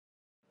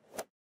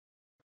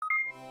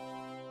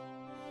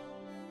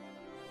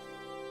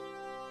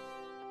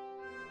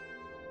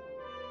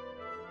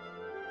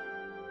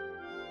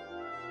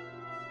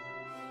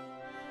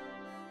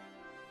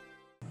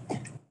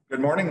Good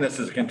morning. This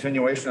is a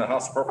continuation of the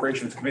House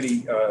Appropriations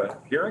Committee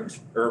hearings,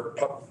 or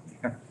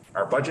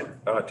our budget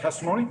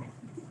testimony.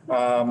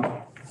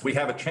 We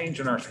have a change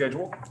in our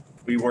schedule.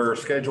 We were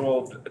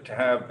scheduled to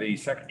have the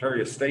Secretary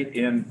of State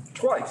in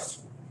twice,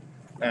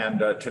 and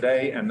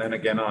today and then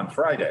again on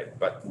Friday,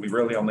 but we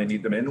really only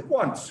need them in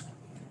once.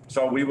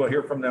 So we will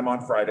hear from them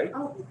on Friday,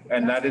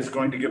 and that is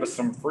going to give us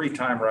some free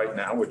time right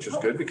now, which is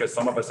good because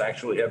some of us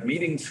actually have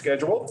meetings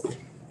scheduled.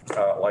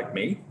 Like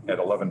me at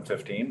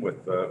 11:15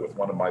 with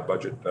one of my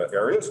budget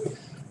areas.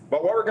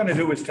 But what we're going to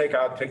do is take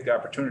the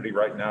opportunity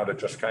right now to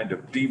just kind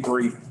of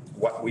debrief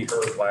what we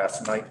heard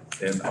last night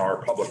in our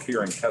public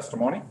hearing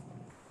testimony.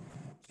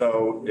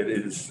 So it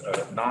is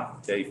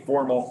not a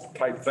formal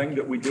type thing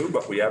that we do,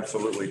 but we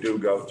absolutely do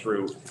go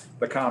through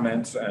the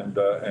comments and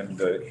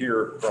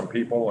hear from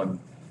people and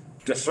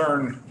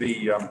discern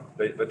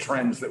the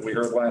trends that we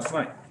heard last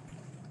night.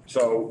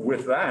 So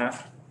with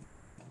that,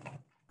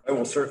 I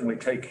will certainly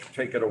take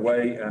it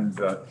away, and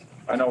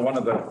I know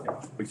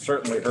we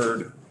certainly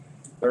heard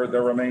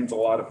there remains a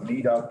lot of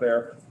need out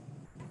there.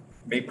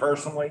 Me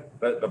personally,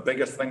 the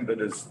biggest thing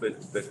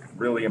that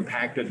really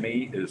impacted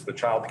me is the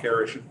child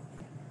care issue.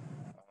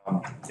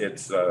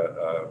 It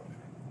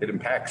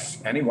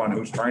impacts anyone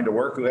who's trying to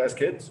work who has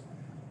kids,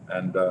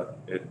 and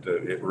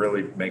it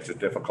really makes it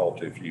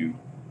difficult if you.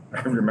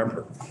 I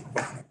remember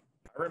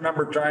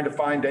trying to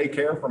find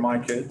daycare for my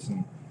kids,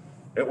 and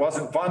it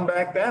wasn't fun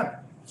back then.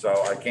 So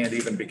I can't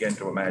even begin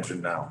to imagine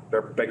now.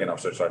 They're big enough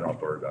so I don't have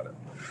to worry about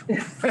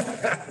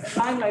it.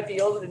 Mine might be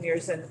older than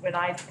yours, and when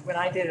I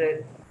did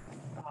it,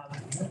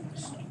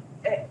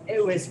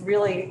 it was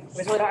really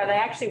hard. I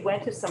actually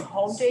went to some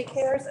home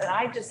daycares, and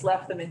I just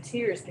left them in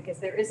tears because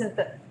there isn't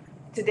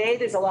today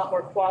there's a lot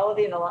more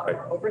quality and a lot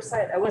more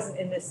oversight. I wasn't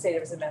in this state, I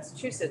was in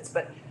Massachusetts,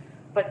 but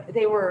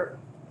they were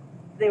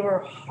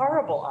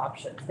horrible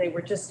options. They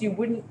were just, you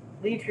wouldn't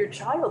leave your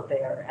child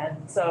there,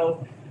 and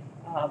so.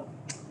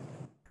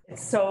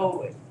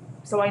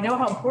 So I know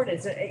how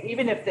important it is.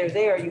 Even if they're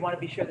there, you want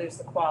to be sure there's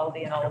the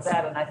quality and all of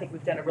that. And I think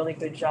we've done a really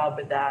good job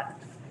with that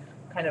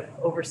kind of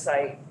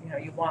oversight. You know,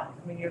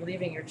 you're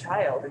leaving your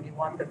child and you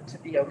want them to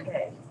be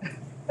okay.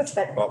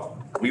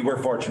 Well, we were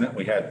fortunate.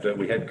 We had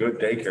good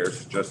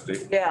daycares. Just a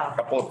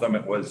couple of them.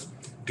 It was,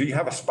 do you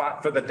have a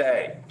spot for the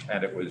day?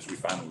 And we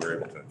finally were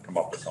able to come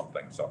up with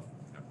something. So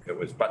it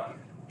was, but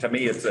to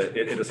me, it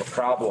is a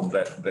problem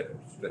that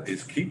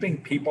is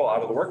keeping people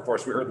out of the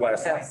workforce. We heard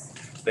last night.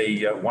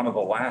 One of the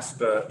last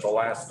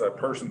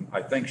person,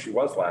 I think she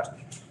was last,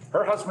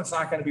 her husband's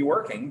not going to be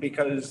working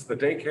because the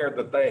daycare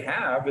that they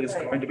have is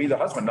going to be the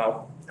husband.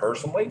 Now,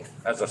 personally,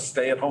 as a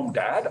stay-at-home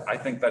dad, I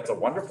think that's a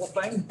wonderful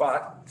thing,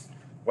 but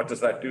what does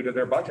that do to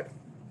their budget?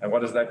 And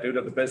what does that do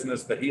to the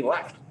business that he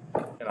left?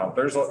 You know,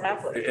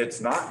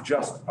 it's not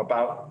just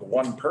about the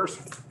one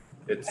person.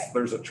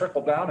 There's a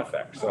trickle-down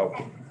effect. So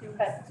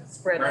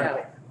spread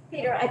out.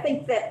 Peter, I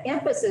think the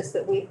emphasis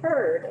that we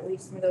heard, at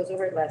least from those who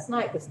heard last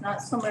night, was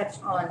not so much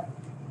on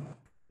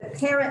the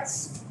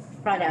parents'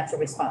 financial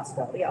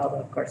responsibility,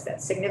 although of course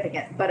that's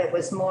significant, but it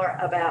was more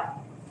about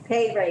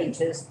pay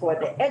ranges for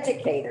the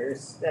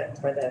educators,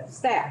 for the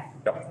staff,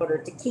 in order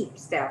to keep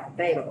staff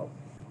available.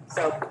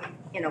 So,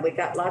 you know, we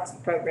got lots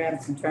of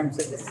programs in terms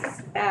of the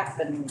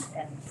staff and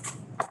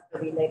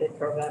related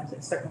programs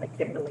that certainly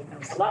Kimberly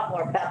knows a lot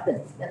more about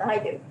than I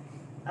do,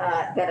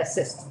 that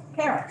assist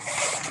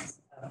parents.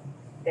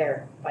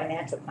 Their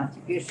financial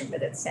contribution,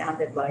 but it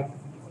sounded like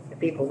the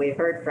people we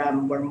heard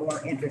from were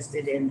more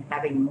interested in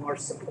having more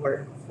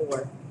support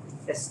for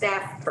the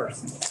staff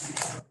person.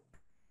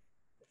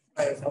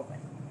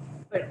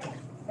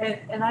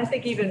 And I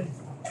think even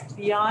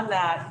beyond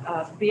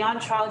that,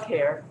 beyond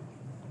childcare,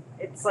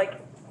 it's like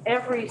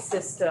every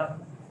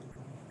system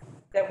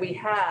that we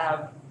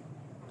have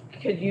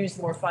could use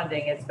more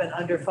funding. It's been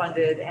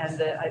underfunded,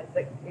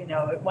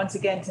 and once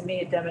again, to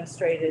me, it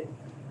demonstrated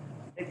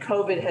that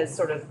COVID has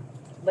sort of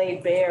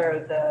laid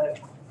bare the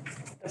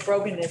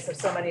brokenness of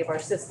so many of our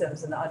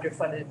systems and the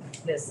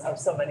underfundedness of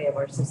so many of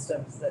our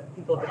systems that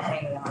people have been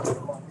hanging on for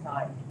a long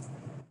time.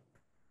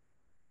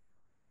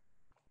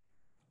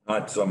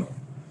 That's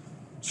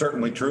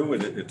certainly true.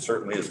 It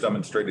certainly has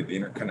demonstrated the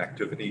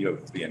interconnectivity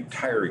of the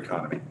entire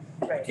economy.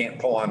 Right. You can't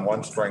pull on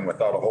one string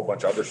without a whole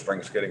bunch of other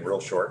strings getting real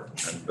short.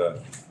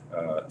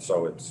 And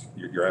so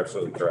you're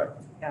absolutely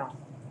correct. Yeah.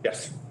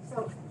 Yes.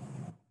 So,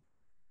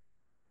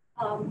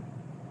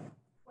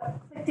 what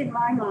clicked in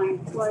my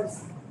mind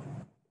was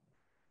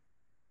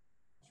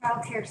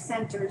child care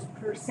centers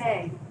per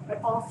se, but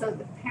also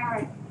the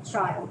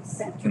parent-child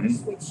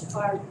centers, which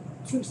are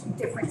two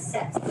different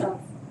sets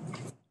of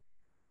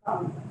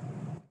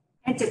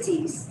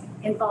entities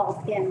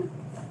involved in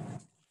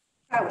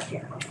child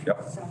care.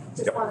 Yep. So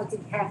just wanted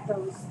to have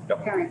those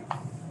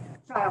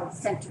parent-child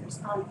centers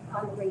on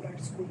the radar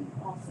screen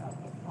also.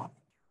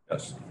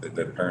 Yes,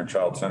 the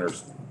parent-child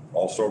centers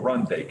also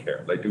run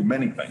daycare. They do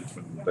many things,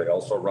 but they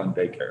also run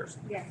daycares.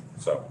 Yeah.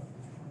 So,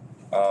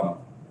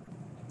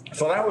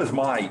 so that was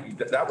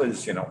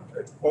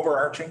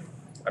overarching.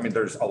 I mean,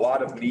 there's a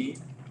lot of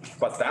need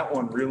But that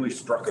one really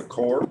struck a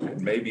chord,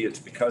 and maybe it's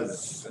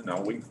because,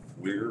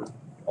 we're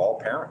all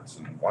parents,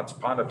 and once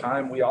upon a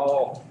time, we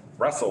all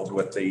wrestled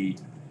with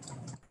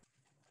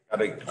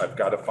I've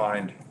got to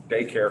find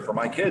daycare for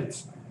my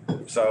kids.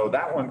 So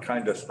that one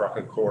kind of struck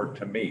a chord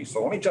to me.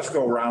 So let me just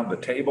go around the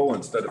table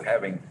instead of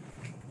having,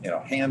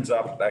 hands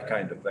up, that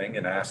kind of thing,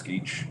 and ask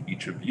each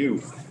of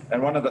you.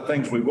 And one of the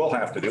things we will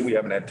have to do, we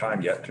haven't had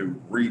time yet to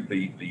read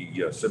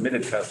the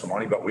submitted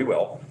testimony, but we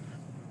will.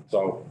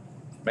 So,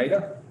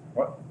 Maida,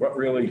 what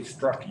really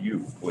struck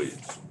you, please?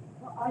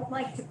 Well, I'd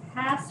like to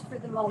pass for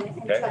the moment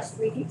and Okay. just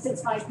read it,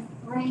 since my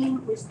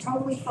brain was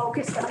totally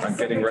focused on. I'm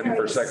getting ready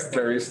for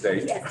Secretary of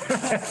State.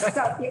 Yes,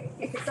 so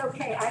if it's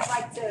okay, I'd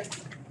like to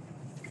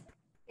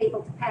be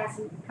able to pass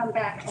and come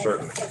back.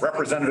 Certainly.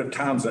 Representative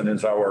Townsend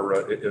is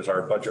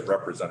our budget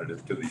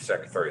representative to the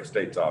Secretary of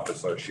State's office.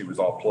 So she was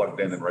all plugged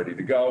in and ready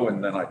to go.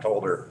 And then I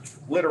told her,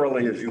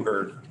 literally, as you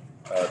heard,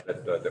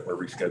 that we're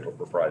rescheduled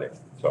for Friday.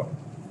 So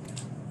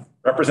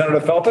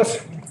Representative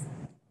Feltus?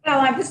 Well,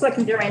 I'm just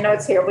looking through my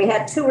notes here. We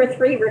had 2 or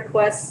 3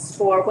 requests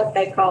for what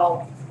they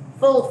call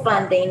full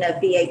funding of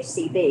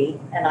VHCB.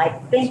 And I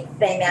think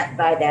they meant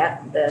by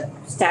that the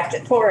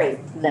statutory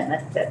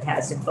limit that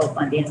has in full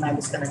funding. And I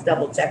was going to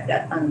double check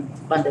that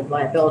unfunded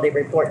liability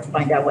report to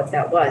find out what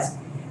that was.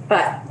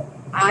 But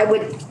I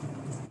would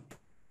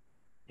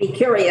be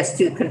curious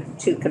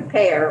to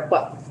compare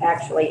what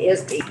actually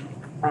is being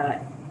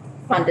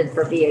funded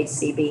for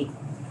VHCB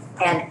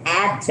and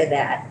add to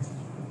that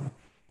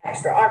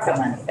extra ARPA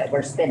money that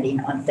we're spending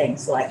on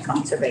things like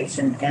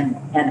conservation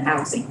and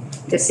housing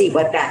to see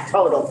what that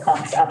total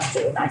comes up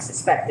to. And I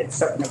suspect it's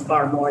certainly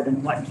far more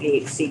than what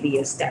VHCB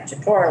is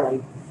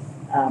statutorily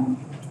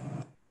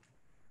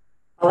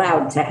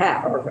allowed to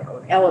have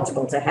or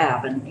eligible to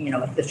have. And,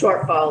 if the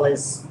shortfall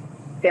is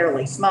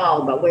fairly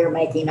small, but we're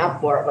making up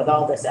for it with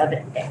all this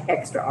other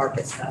extra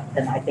ARPA stuff,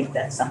 then I think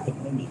that's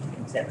something we need to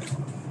consider.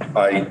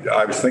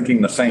 I was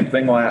thinking the same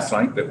thing last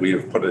night, that we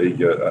have put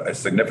a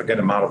significant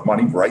amount of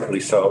money, rightly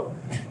so,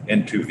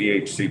 into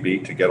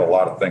VHCB to get a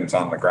lot of things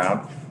on the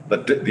ground.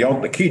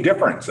 The key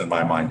difference in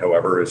my mind,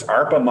 however, is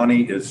ARPA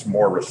money is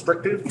more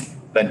restrictive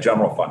than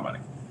general fund money.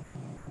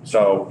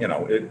 So,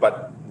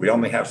 but we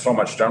only have so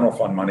much general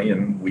fund money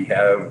and we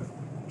have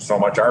so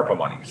much ARPA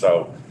money.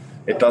 So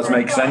it does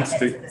make sense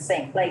to. The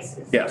same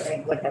places. Yes.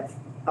 They would have.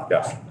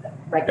 Yes.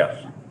 Regular.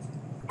 Yes.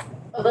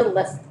 A little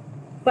less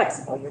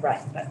flexible, you're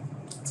right, but.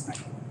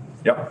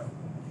 Yep.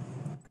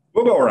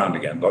 We'll go around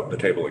again, the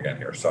table again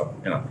here. So,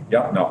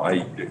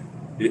 I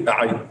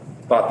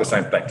thought the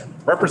same thing.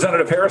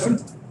 Representative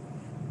Harrison?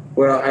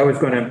 Well, I was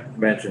going to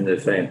mention the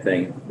same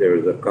thing. There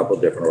was a couple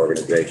different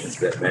organizations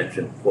that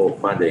mentioned full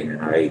funding,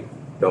 and I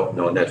don't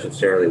know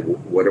necessarily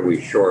what are we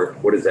short,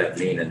 what does that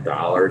mean in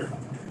dollars?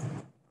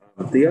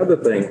 The other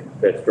thing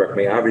that struck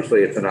me,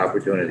 obviously it's an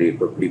opportunity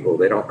for people.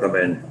 They don't come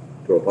in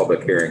to a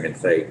public hearing and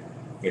say,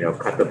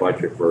 cut the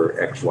budget for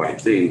X, Y,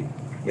 Z.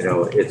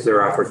 It's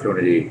their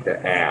opportunity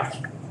to ask.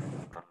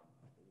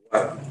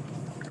 What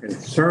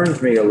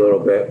concerns me a little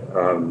bit,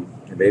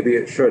 maybe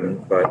it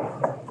shouldn't,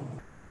 but,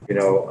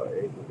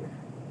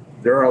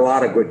 there are a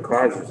lot of good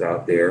causes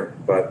out there,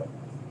 but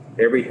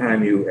every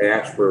time you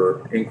ask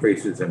for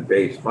increases in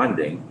base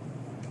funding,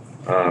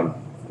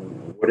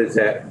 what does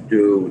that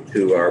do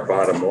to our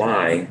bottom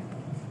line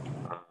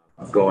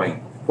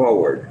going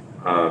forward?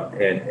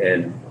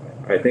 And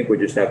I think we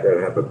just have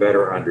to have a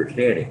better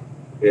understanding.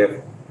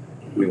 If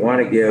we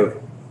want to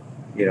give,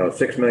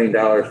 $6 million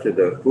to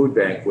the food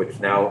bank, which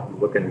now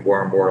looking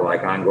more and more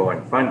like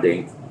ongoing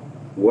funding,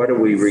 what do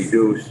we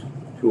reduce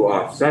to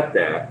offset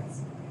that?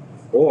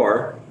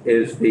 Or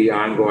is the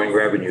ongoing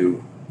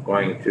revenue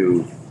going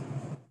to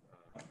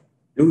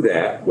do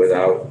that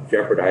without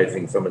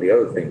jeopardizing some of the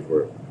other things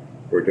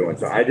we're doing?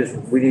 So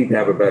we need to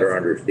have a better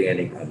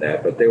understanding on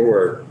that. But there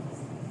were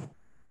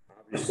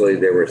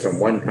some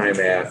one-time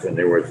asks, and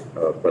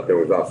but there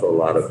was also a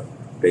lot of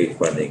base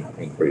funding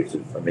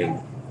increases. I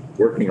mean,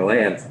 Working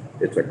Lands,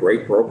 it's a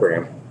great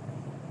program.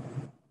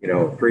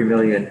 $3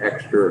 million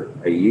extra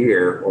a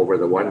year over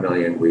the $1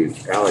 million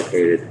we've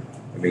allocated.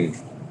 I mean,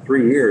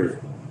 3 years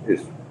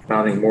is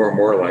sounding more and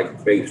more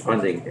like base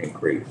funding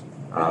increase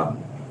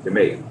to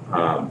me.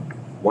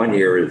 1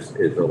 year is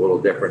a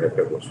little different if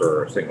it was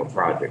for a single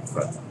project,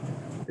 but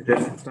it's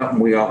just something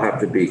we all have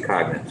to be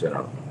cognizant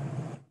of.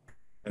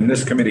 And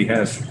this committee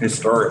has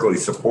historically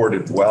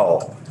supported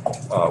well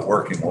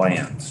Working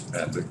Lands.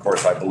 And of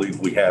course, I believe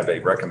we have a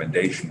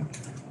recommendation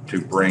to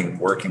bring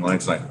Working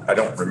Lands. I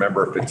don't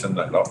remember if it's I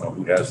don't know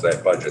who has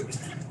that budget.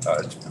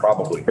 It's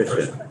probably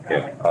Chris,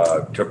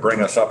 to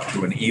bring us up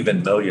to an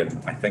even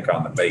million, I think,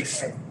 on the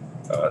base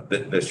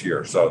this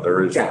year. So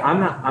there is. Yeah,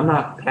 I'm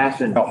not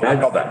passing. No, I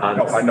know that.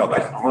 No, I know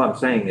that. All I'm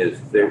saying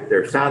is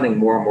they're sounding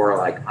more and more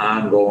like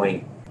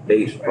ongoing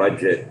base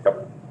budget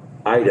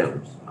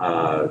items.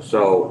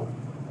 So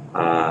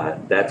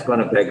that's going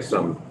to beg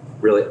some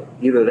really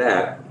either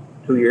that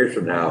 2 years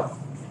from now.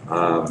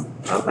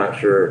 I'm not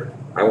sure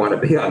I want to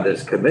be on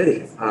this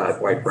committee,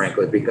 quite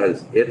frankly,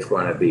 because it's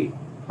going to be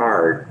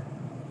hard,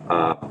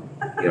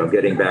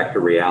 getting back to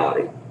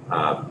reality.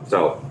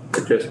 So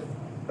it's just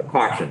a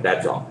caution,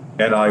 that's all.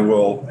 And I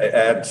will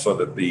add so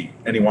that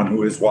anyone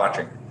who is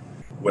watching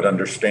would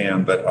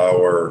understand that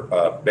our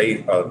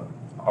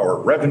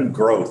revenue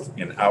growth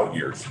in out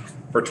years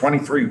for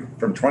 23,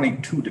 from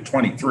 22 to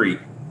 23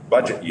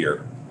 budget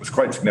year was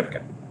quite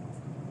significant.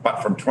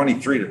 But from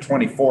 23 to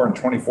 24 and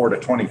 24 to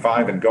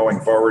 25 and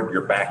going forward,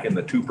 you're back in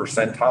the 2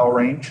 percentile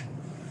range.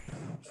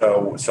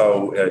 So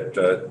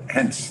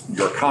hence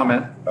your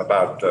comment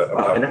about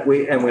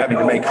having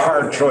to make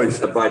hard choices.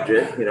 The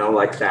budget,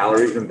 like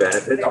salaries and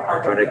benefits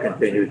are going to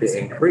continue to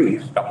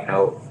increase,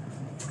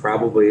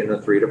 probably in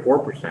the 3 to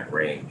 4%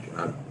 range.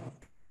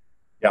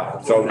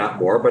 Yeah, so not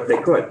more, but they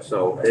could.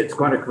 So it's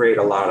going to create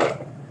a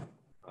lot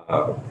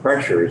of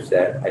pressures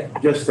that I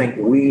just think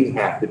we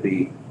have to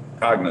be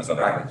cognizant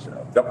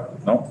of.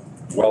 Yep, no,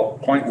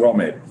 point well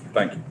made.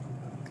 Thank you.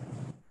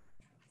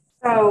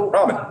 So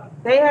Robin.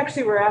 They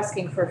actually were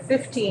asking for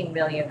 $15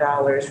 million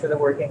for the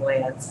working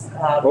lands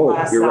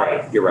last you're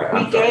night. right. You're right.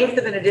 We gave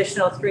them an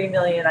additional $3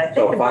 million. I think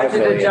So the $5 budget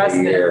million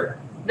adjustment. a year.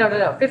 No,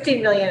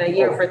 $15 million a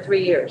year for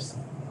 3 years.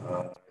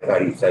 I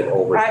thought he said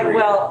over 3.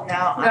 Well,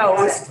 No,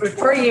 no, it was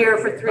per year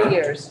for 3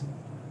 years.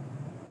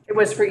 It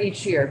was for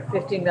each year,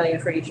 15 million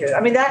for each year.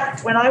 I mean,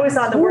 when I was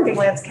on the Working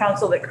Lands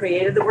Council that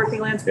created the Working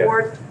Lands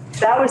Board,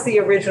 that was the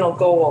original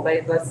goal.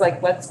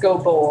 Let's go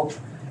bold.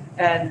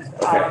 And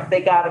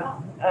they got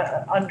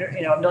under,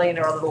 $1 million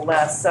or a little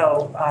less.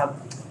 So,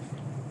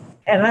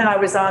 and then I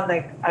was on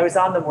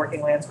the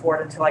Working Lands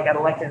Board until I got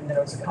elected, and there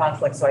was a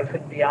conflict, so I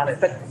couldn't be on it.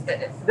 But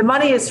the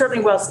money is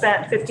certainly well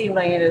spent. 15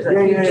 million is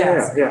a huge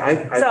ask.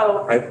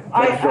 So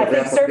I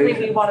think certainly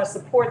we want to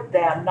support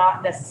them,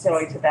 not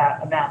necessarily to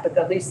that amount, but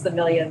at least the $1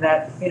 million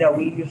that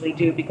we usually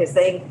do, because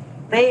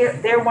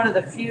they're one of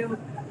the few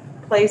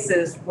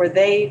places where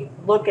they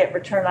look at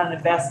return on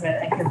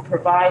investment and can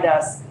provide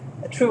us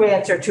a true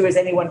answer to, is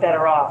anyone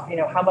better off?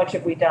 How much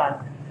have we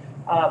done?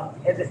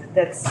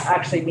 That's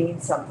actually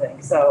means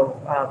something. So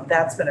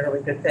that's been a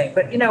really good thing.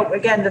 But,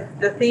 again,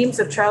 the themes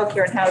of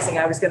childcare and housing,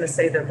 I was going to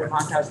say the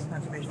Vermont Housing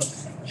Conservation.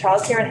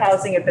 Childcare and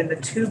housing have been the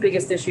two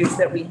biggest issues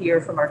that we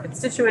hear from our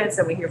constituents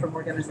and we hear from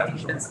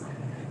organizations.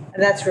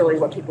 And that's really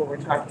what people were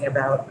talking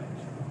about.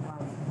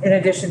 In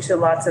addition to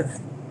lots of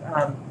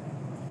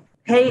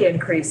pay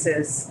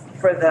increases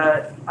for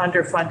the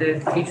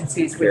underfunded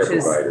agencies, which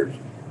is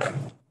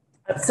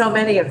so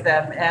many of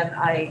them. And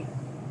I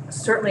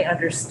certainly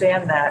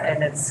understand that,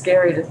 and it's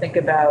scary to think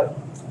about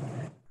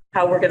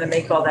how we're going to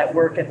make all that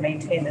work and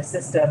maintain the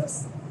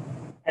systems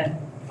and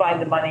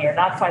find the money or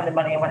not find the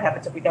money, and what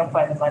happens if we don't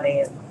find the money.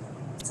 And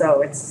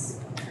so it's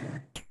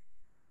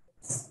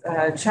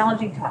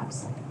challenging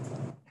times.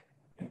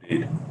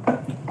 Indeed.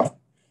 I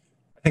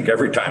think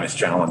every time is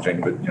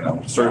challenging, but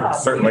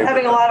certainly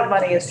having a lot of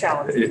money is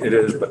challenging. It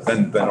is, but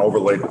then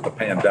overlaid with the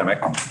pandemic,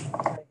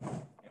 can't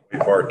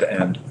wait for it to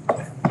end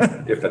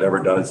if it ever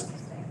does.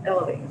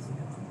 Elevating.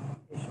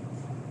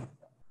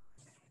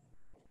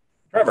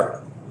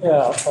 Trevor.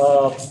 Yeah.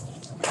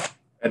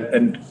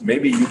 And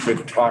maybe you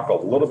could talk a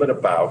little bit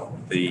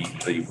about the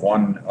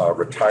one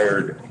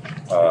retired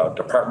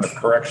Department of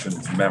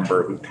Corrections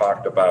member who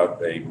talked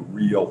about a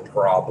real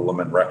problem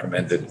and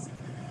recommended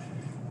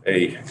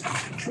a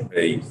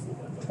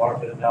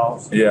market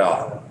analysis.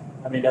 Yeah.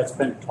 I mean, that's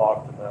been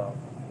talked about.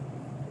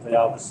 They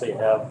obviously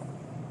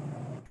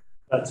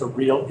that's a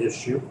real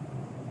issue. I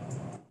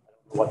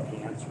don't know what the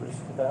answer is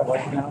to that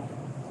right now.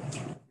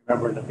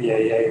 Remember in the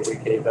BAA, we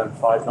gave them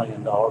 $5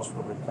 million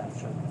for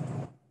retention.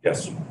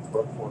 Yes.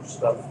 Workforce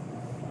stuff.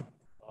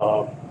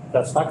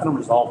 That's not going to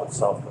resolve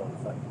itself, though,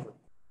 effectively.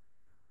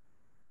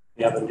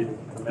 We have a new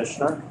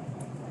commissioner,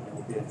 and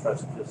we'll be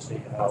interested to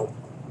see how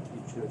he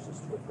chooses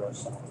to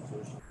address some of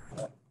those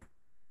issues.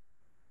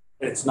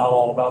 It's not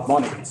all about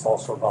money, it's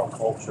also about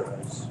culture,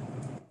 as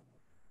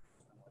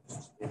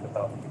speak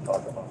about when we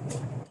talk about it.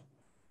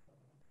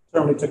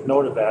 Certainly took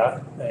note of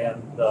that,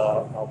 and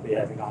I'll be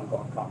having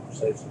ongoing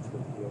conversations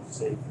with the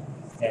DOC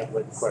and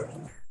with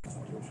corrections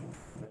institutions.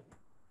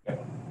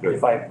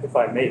 If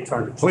I may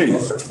turn to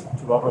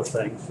two other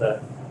things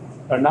that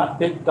are not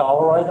big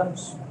dollar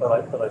items, but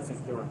I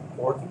think they're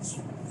important.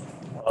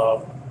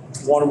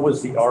 One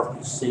was the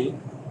RPC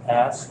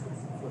ask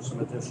for some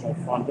additional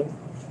funding.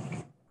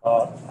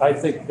 I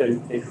think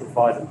they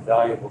provide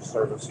invaluable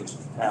services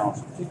to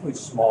towns, particularly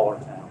smaller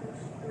towns.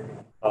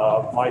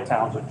 My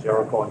towns are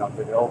Jericho and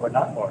Underhill, but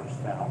not large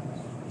towns.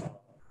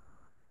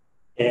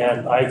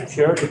 And I've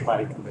chaired the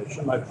Planning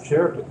Commission, I've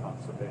chaired the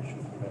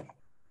Conservation Commission.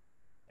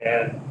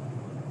 And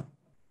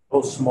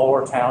those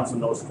smaller towns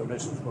and those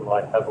commissions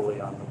rely heavily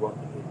on the work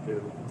that they do,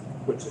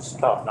 which is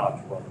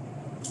top-notch work.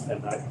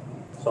 And I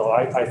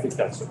think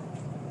that's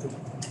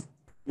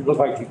you look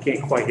like you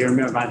can't quite hear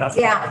me.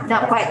 Yeah,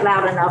 not quite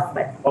loud enough,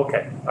 but.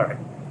 Okay, all right.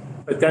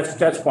 But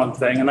that's one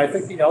thing. And I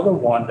think the other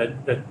one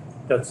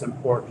that's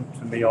important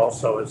to me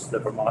also is the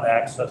Vermont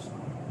Access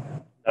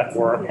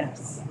Network,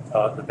 Yes.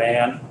 The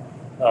ban.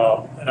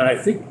 And I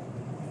think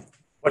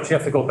what you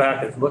have to go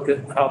back is look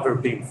at how they're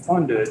being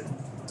funded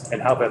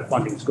and how that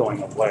funding is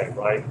going away,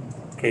 right?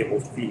 Cable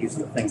fees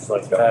and things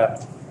like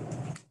that.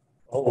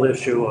 whole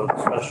issue of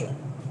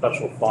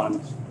special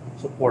funds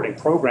supporting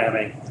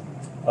programming.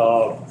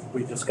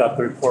 We just got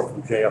the report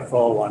from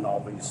JFO on all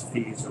these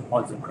fees and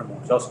funds in the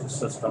criminal justice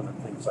system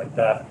and things like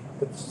that.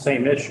 It's the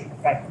same issue.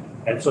 Right.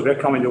 And so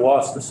they're coming to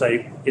us to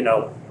say, you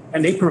know,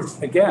 and they,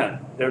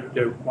 again,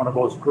 they're one of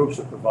those groups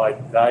that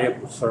provide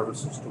valuable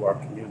services to our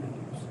communities.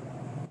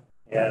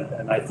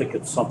 And I think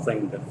it's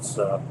something that's,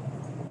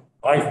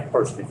 I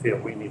personally feel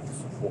we need to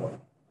support.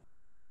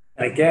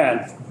 And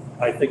again,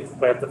 I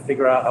think we have to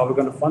figure out how we're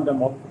going to fund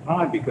them over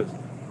time, because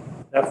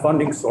that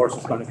funding source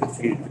is going to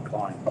continue to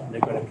decline. And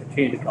they're going to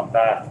continue to come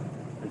back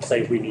and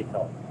say, we need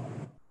help.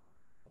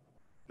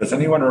 Does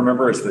anyone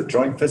remember, is the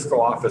Joint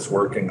Fiscal Office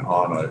working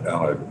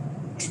on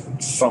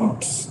some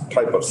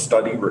type of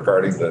study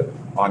regarding the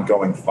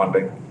ongoing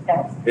funding?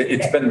 No.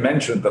 It's been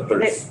mentioned that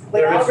there's.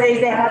 We already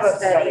they have a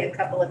study a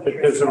couple of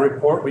years There's a ago.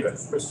 report we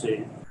just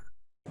received.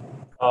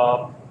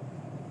 I'll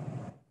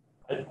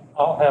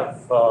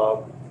have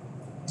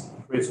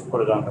Teresa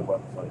put it on the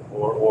website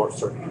or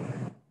circulate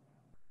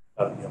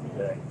the other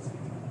day.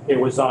 It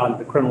was on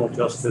the criminal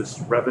justice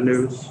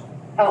revenues,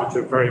 which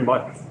are very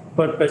much,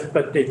 but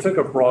they took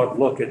a broad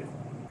look at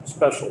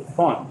special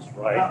funds,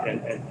 right?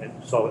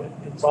 And so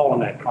it's all in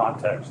that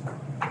context.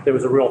 There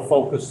was a real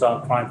focus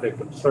on crime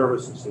victim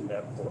services in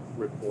that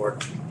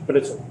report, but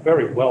it's a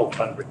very well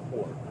done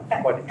report.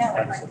 It's quite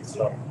extensive.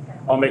 So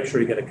I'll make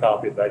sure you get a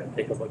copy of that and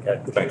take a look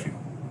at it. Thank you.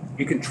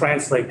 You can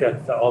translate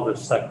that to other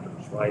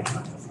sectors, right?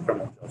 Not just the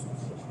criminal justice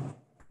system.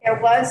 There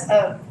was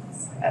a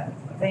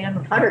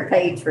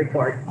 100-page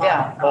report on,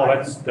 Yeah. Oh,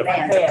 that's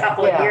different. vans a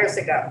couple of Yeah. years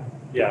ago.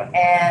 Yeah.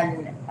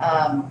 And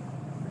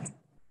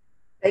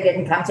they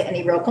didn't come to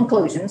any real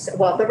conclusions.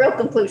 Well, the real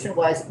conclusion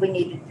was we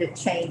needed to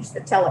change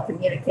the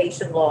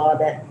telecommunication law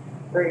that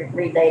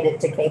related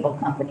to cable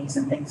companies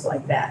and things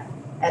like that.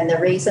 And the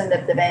reason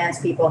that the Vans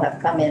people have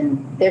come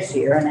in this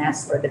year and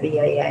asked for the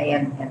BAA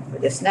and for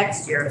this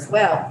next year as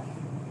well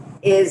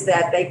is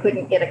that they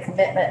couldn't get a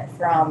commitment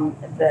from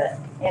the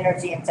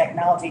Energy and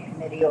Technology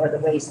Committee or the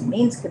Ways and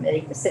Means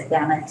Committee to sit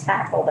down and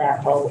tackle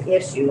that whole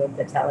issue of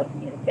the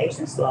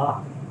telecommunications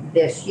law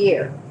this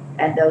year.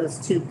 And those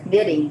two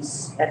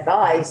committees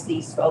advised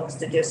these folks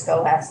to just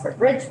go ask for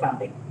bridge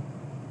funding,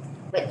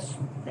 which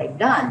they've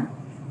done.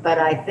 But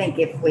I think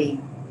if we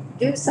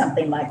do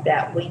something like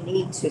that, we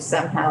need to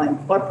somehow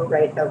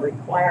incorporate a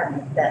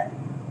requirement that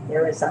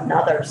there is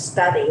another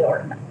study,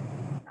 or not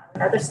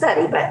another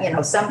study,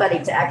 but somebody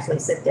to actually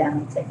sit down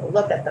and take a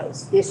look at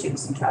those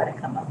issues and try to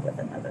come up with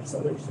another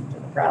solution to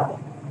the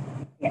problem.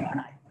 And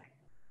I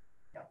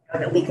don't know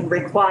that we can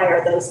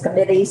require those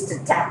committees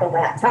to tackle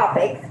that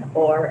topic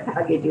or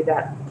how you do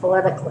that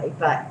politically,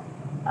 but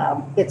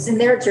it's in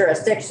their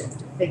jurisdiction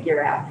to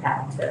figure out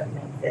how to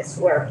make this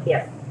work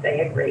if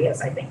they agree,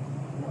 as I think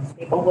most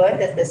people would,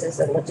 that this is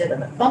a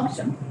legitimate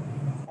function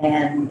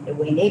and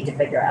we need to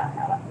figure out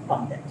how to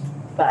fund it.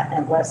 But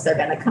unless they're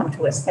going to come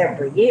to us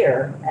every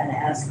year and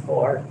ask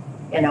for,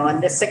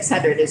 and this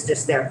 600 is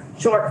just their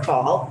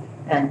shortfall,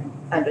 and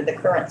under the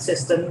current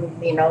system,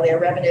 their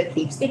revenue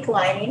keeps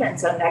declining, and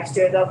so next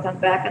year they'll come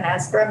back and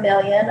ask for $1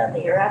 million, and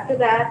the year after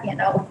that,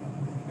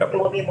 it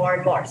will be more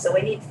and more. So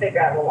we need to figure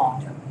out a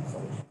long-term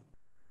solution.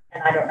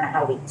 And I don't know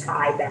how we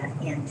tie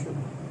that into,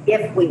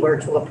 if we were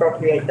to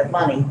appropriate the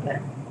money, but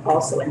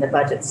also in the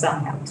budget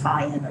somehow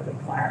tie in a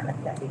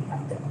requirement that we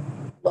have to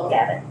look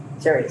at it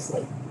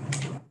seriously.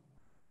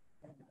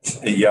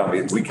 Yeah,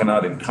 we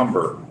cannot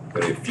encumber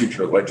the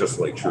future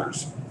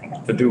legislatures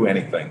to do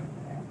anything.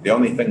 The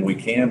only thing we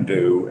can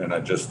do, and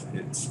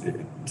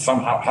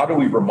somehow, how do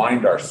we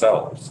remind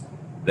ourselves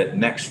that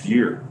next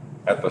year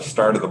at the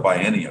start of the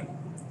biennium,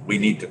 we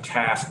need to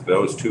task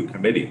those two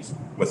committees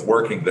with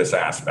working this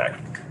aspect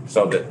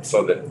so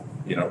that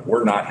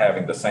we're not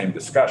having the same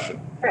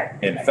discussion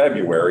in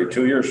February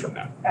 2 years from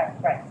now.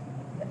 Right.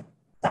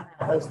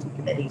 Somehow those two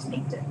committees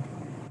need to,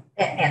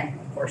 and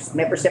of course,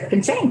 membership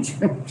can change.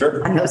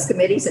 Sure. On those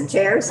committees and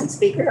chairs and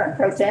speaker and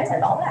pro tem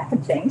and all that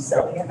can change.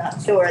 So you're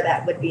not sure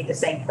that would be the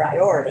same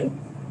priority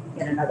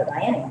in another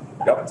biennium.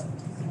 Yep.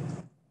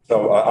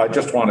 So I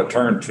just want to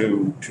turn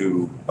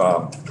to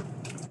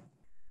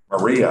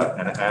Maria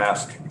and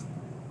ask,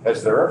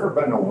 has there ever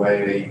been a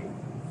way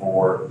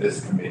for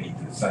this committee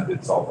to send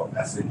itself a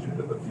message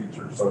into the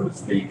future, so to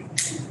speak,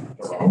 to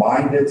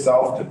remind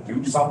itself to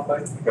do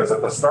something? Because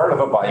at the start of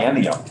a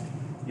biennium,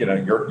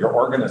 you're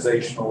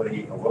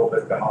organizationally a little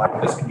bit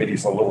behind. This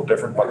committee's a little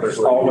different, but there's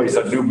always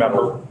a new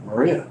member.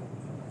 Maria.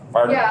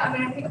 Pardon? Yeah, I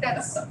mean, I think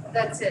that's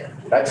it.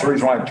 That's the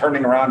reason why I'm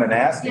turning around and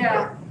asking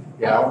her,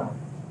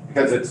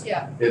 because it's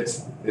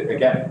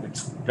again,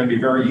 it's going to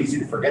be very easy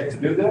to forget to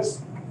do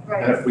this.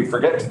 Right. And if we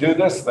forget to do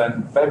this,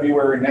 then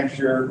February next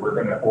year, we're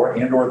going to, or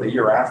the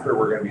year after,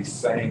 we're going to be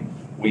saying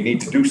we need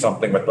to do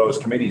something with those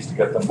committees to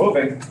get them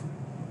moving.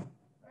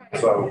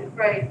 So.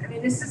 Right, I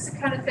mean, is this the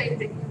kind of thing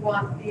that you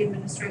want the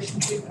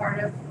administration to be part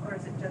of, or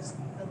is it just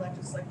the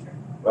legislature?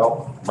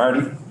 Well,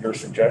 Marty, your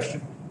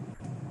suggestion?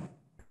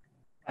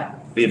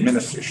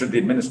 Should the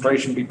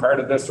administration be part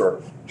of this,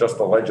 or just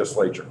the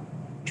legislature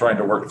trying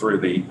to work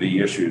through the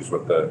issues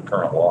with the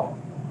current law?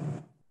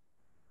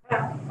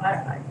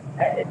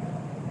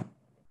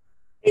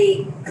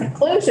 The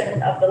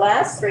conclusion of the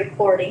last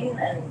reporting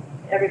and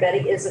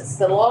everybody is it's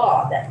the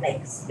law that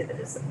makes it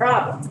is the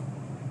problem.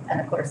 And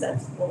of course,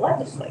 that's the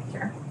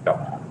legislature.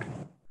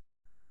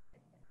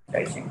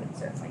 Administration would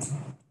certainly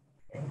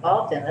be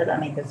involved in it. I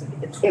mean, because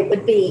it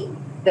would be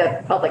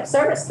the Public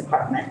Service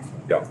Department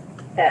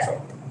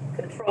that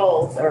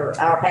controls or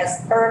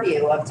has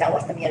purview of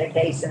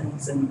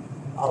telecommunications and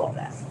all of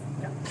that.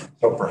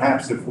 So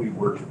perhaps if we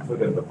were to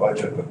put in the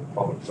budget that the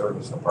Public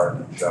Service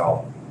Department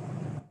shall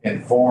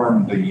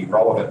inform the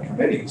relevant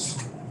committees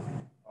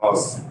of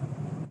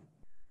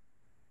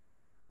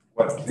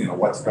what, you know,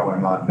 what's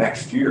going on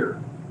next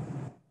year.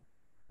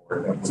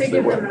 To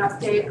give them an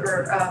update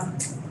or,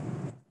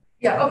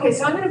 yeah, okay,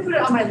 so I'm gonna put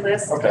it on my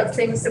list of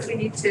things that we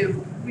need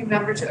to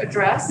remember to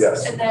address.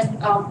 Yes. And then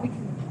we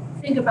can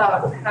think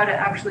about how to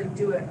actually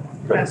do it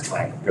the best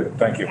way. Good,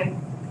 thank you. Okay.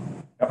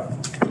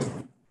 Yep.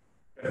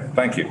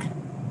 Thank you.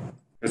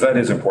 Because that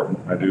is important.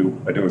 I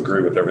do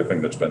agree with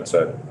everything that's been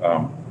said.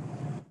 Our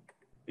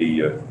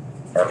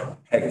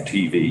PEG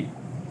TV,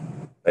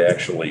 they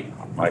actually,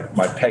 my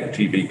PEG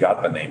TV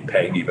got the name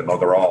PEG, even though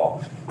they're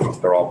all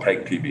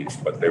PEG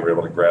TVs, but they were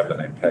able to grab the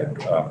name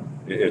PEG.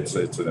 It's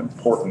an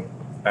important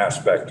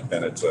aspect,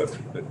 and it's a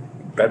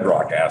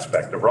bedrock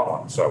aspect of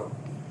Rutland. So,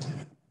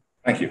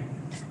 thank you.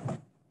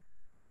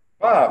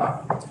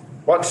 Bob,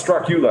 what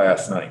struck you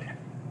last night?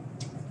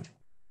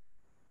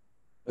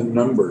 The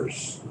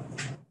numbers.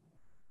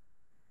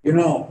 You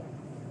know,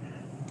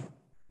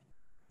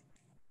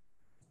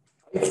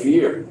 I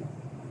fear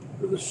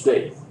for the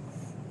state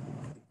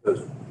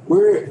because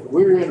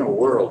we're in a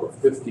world of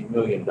 $50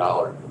 million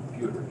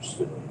computers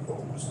today,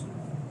 folks.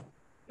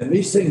 And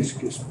these things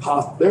just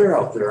pop, they're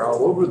out there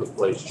all over the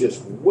place,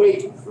 just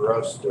waiting for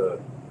us to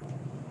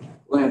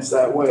glance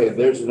that way.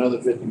 There's another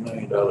 $50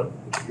 million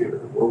computer.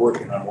 We're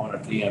working on one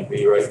at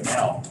DMV right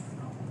now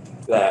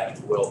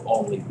that will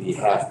only be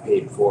half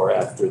paid for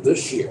after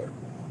this year.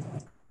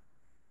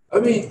 I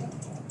mean,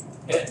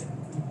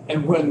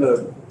 and when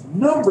the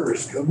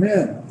numbers come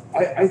in,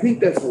 I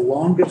think that's the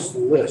longest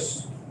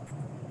list.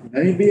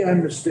 Maybe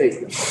I'm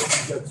mistaken,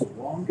 but that's the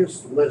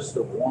longest list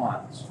of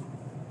wants,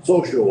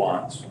 social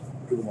wants,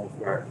 for the most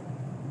part,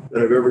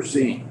 that I've ever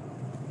seen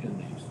in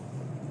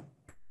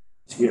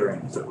these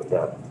hearings that we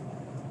have.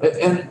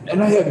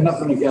 And I have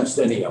nothing against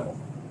any of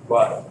them,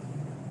 but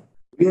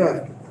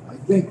yeah, I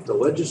think the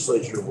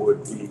legislature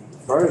would be,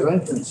 as far as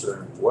I'm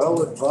concerned,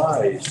 well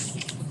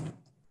advised,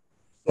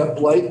 step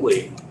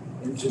lightly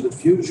into the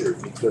future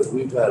because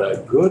we've had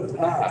a good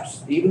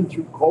past, even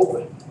through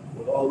COVID,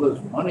 with all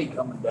this money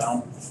coming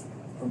down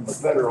from the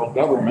federal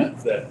government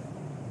that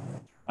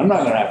I'm not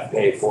going to have to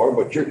pay for,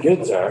 but your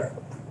kids are,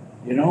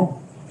 you know.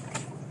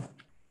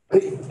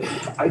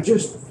 I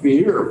just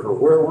fear for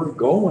where we're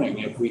going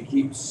if we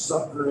keep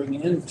suckering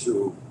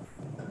into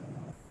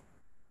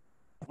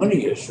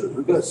money issues.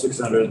 We've got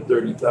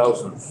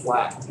 630,000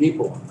 flat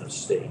people in this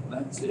state, and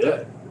that's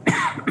it.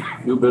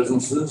 New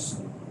businesses,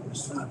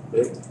 it's not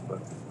big,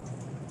 but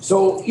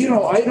so, you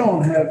know, I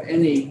don't have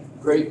any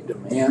great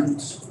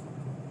demands,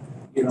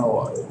 you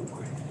know.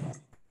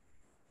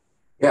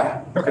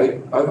 Yeah,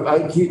 okay.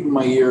 I keep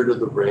my ear to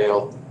the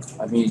rail.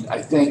 I mean,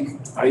 I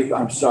think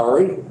I'm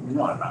sorry.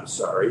 No, I'm not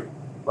sorry,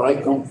 but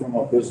I come from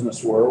a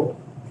business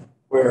world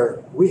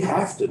where we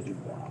have to do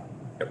that.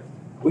 Yep.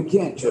 We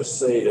can't just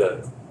say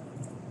to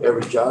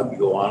every job you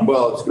go on,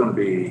 well, it's going to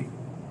be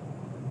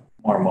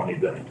more money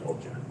than I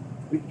told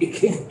you. You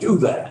can't do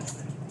that.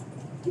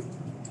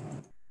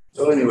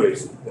 So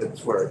anyways,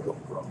 that's where I come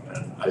from.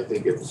 And I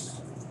think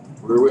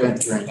we're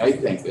entering, I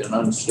think, an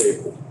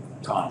unstable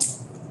time.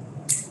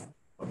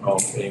 I don't know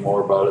any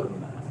more about it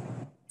than that.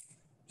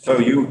 So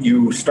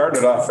you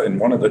started off, and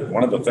one of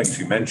the things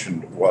you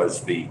mentioned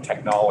was the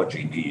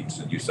technology needs,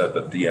 and you said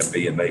that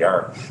DMV, and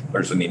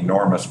there's an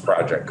enormous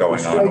project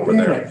going on over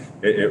there.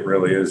 It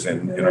really is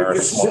in our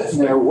small sitting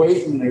there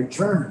waiting their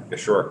turn.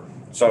 Sure.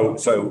 So,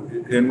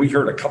 and we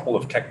heard a couple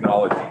of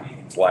technology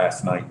needs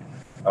last night,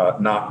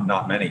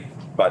 not many,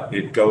 but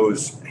it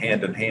goes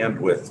hand in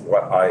hand with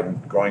what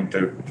I'm going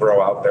to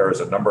throw out there as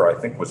a number. I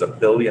think was $1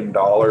 billion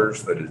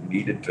that is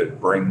needed to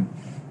bring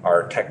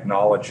our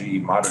technology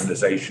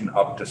modernization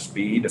up to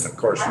speed. And of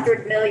course,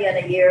 100 million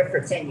a year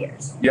for 10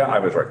 years. Yeah, I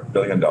was right, $1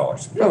 billion. Yeah,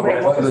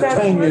 but by the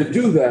time you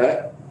do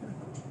that,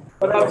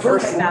 the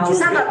first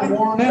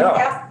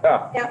Yeah.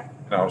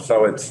 You know,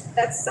 so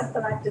That's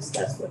something I've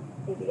discussed with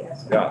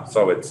PBS. Yeah,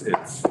 so it's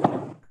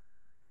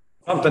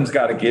something's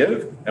got to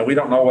give, and we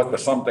don't know what the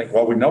something.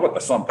 Well, we know what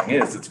the something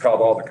is. It's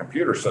called all the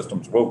computer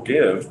systems will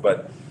give,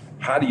 but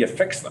how do you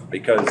fix them?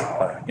 Because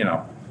you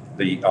know,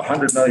 the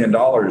 $100 million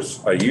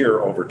a year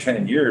over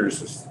 10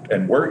 years,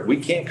 and we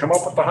can't come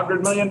up with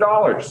 $100 million.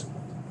 No?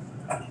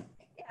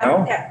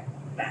 Yeah,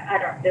 I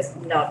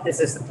don't know if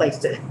this is the place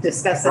to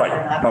discuss it or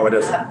not. No, it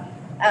isn't.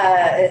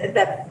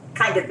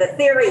 The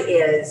theory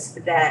is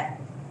that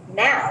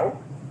now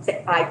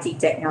IT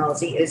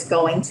technology is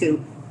going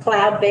to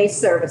cloud-based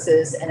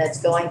services and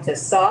it's going to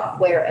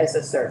software as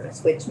a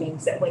service, which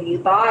means that when you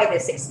buy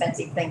this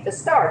expensive thing to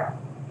start,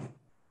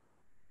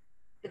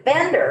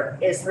 vendor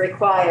is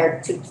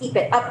required to keep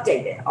it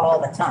updated all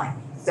the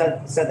time.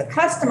 So the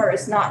customer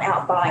is not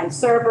out buying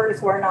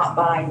servers, we're not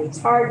buying these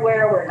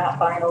hardware, we're not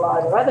buying a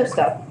lot of other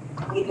stuff.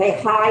 We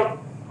pay high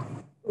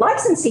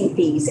licensing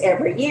fees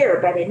every year,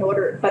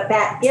 but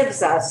that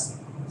gives us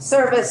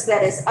service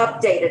that is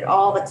updated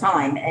all the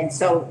time. And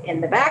so in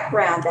the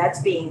background,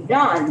 that's being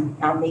done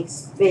on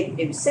these big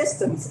new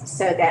systems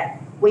so that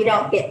we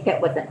don't get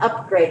hit with an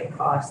upgrade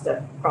cost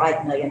of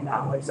 $5 million,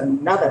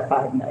 another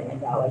 $5 million,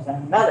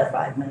 and another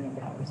 $5 million.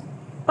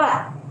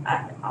 But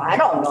I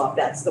don't know if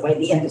that's the way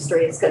the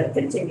industry is going to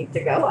continue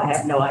to go. I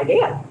have no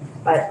idea.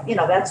 But,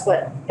 that's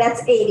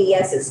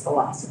ADS's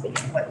philosophy,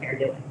 what they're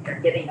doing. They're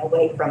getting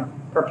away from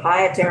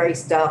proprietary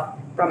stuff,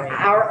 from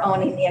our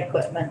owning the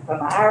equipment,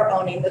 from our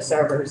owning the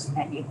servers,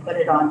 and you put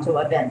it onto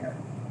a vendor.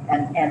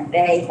 And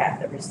they have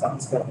the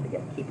responsibility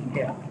of keeping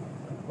it up.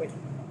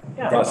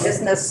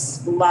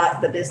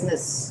 The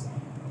business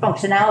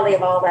functionality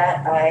of all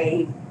that,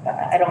 I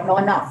don't know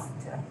enough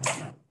to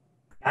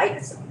guide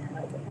us on that.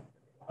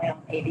 I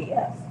on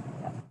ADS.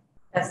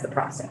 That's the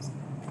process.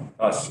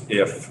 Us,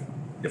 if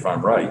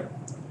I'm right,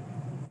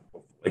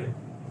 hopefully,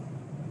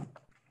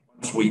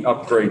 once we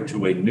upgrade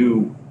to a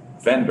new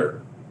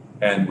vendor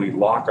and we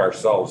lock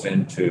ourselves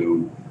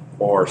into,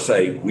 or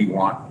say we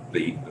want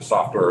the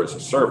software as a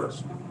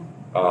service,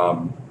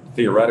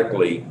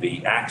 theoretically,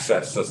 the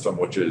access system,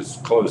 which is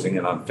closing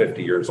in on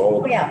 50 years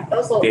old,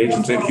 the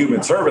Agency of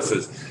Human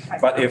Services.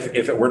 But if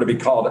it were to be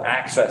called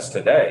Access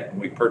today,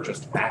 and we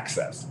purchased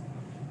Access,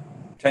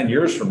 10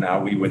 years from now,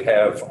 we would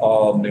have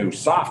all new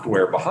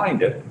software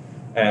behind it,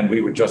 and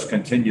we would just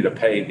continue to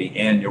pay the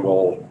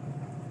annual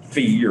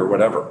fee or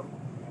whatever.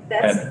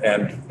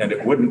 And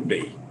it wouldn't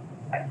be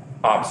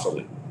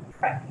obsolete.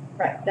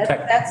 Right.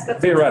 That's the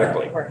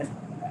theoretically.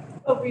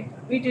 Well,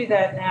 we do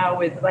that now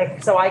with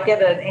so I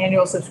get an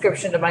annual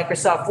subscription to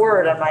Microsoft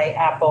Word on my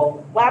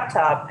Apple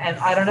laptop, and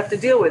I don't have to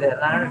deal with it.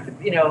 And I don't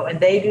have to, and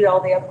they do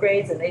all the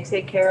upgrades and they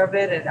take care of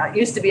it. And it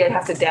used to be I'd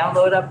have to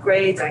download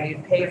upgrades and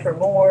you'd pay for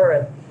more.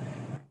 And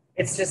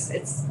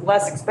it's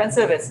less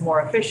expensive, it's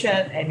more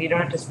efficient, and you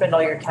don't have to spend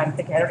all your time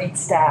thinking, I don't need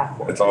staff.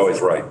 It's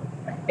always right.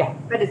 Yeah.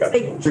 But it's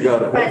big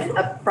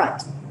up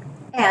front.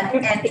 And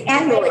the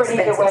annual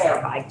expenses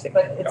are high too.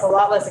 But it's a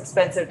lot less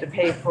expensive to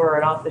pay for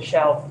an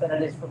off-the-shelf than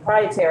it is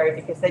proprietary,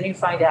 because then you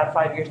find out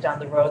 5 years down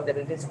the road that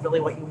it isn't really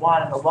what you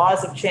want, and the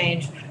laws have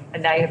changed,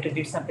 and now you have to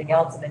do something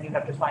else, and then you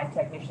have to find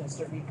technicians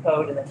to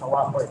recode, and it's a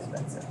lot more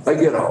expensive. I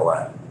get all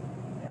that,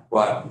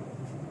 but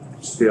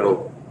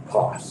still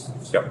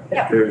costs. Yep.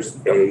 Yeah. There's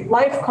a.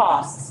 Life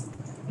costs.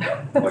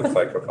 Life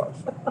cycle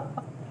costs.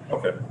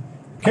 Okay.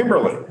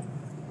 Kimberly.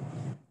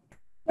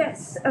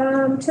 Yes,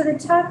 to the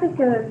topic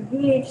of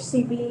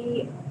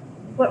VHCB,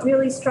 what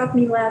really struck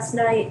me last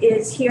night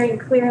is hearing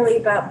clearly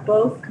about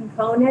both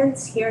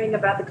components, hearing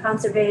about the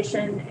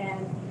conservation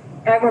and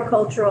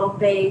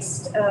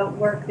agricultural-based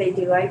work they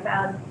do. I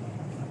found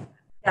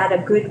that a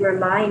good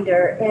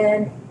reminder.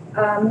 And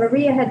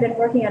Maria had been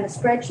working on a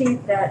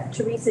spreadsheet that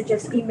Teresa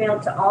just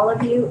emailed to all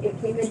of you. It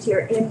came into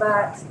your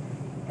inbox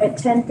at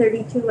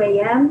 10:32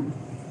 a.m.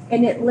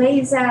 And it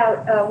lays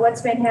out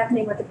what's been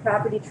happening with the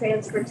property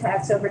transfer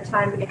tax over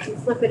time. And if you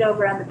flip it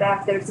over on the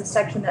back, there's a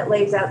section that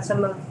lays out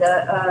some of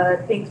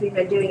the things we've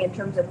been doing in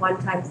terms of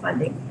one-time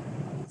funding.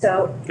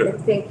 So good. I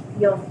think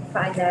you'll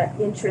find that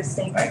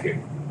interesting. Thank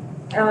you.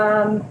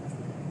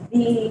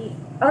 The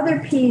other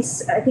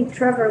piece, I think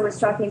Trevor was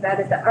talking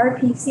about it, the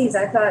RPCs.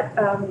 I thought,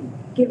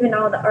 given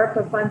all the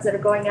ARPA funds that are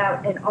going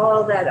out and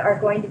all that are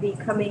going to be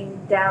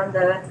coming down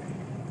the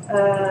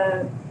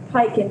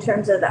pike in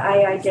terms of the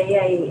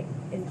IIJA,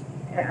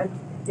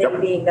 they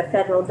being the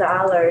federal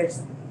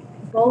dollars,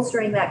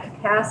 bolstering that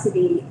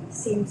capacity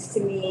seems to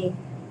me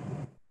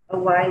a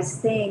wise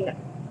thing.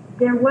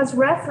 There was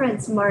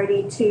reference,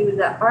 Marty, to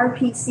the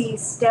RPC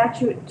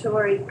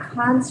statutory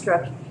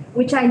construct,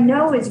 which I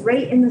know is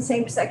right in the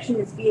same section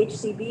as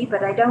VHCB,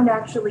 but I don't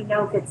actually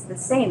know if it's the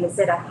same. Is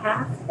it a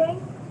half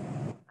thing?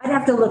 I'd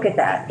have to look at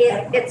that.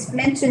 It's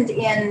mentioned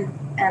in,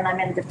 and I'm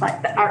in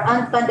our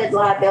unfunded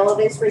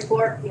liabilities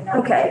report,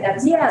 Okay,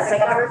 yes, I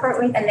got a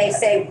report. And they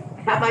say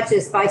how much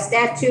is by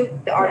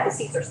statute the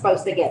RPCs are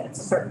supposed to get. It's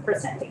a certain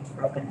percentage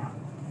broken out.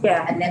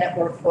 Yeah. And then it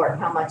will report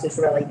how much is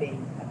really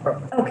being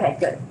appropriate. Okay,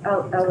 good.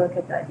 I'll look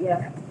at that,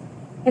 yeah.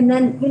 And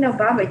then,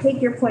 Bob, I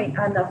take your point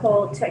on the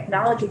whole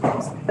technology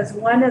piece, because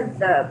one of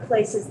the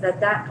places that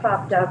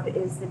popped up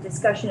is the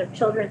discussion of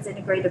children's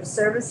integrative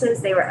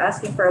services. They were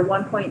asking for a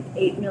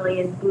 1.8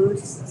 million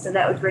boost, so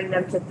that would bring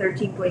them to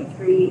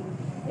 13.3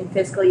 in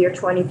fiscal year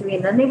 23.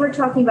 And then they were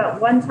talking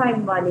about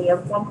one-time money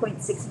of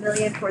 1.6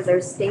 million for their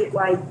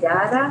statewide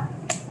data.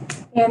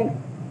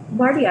 And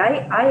Marty,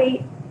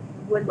 I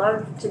would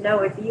love to know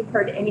if you've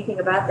heard anything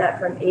about that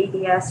from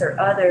ADS or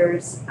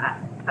others.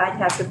 I'd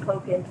have to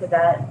poke into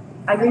that.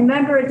 I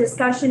remember a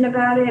discussion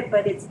about it,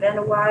 but it's been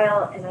a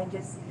while, and I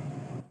just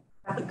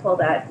have to pull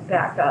that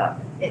back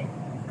up.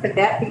 Could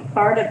that be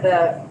part of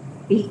the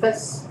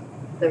BFAS,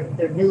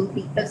 the new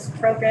BFAS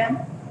program?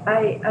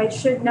 I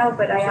should know,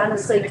 but I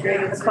honestly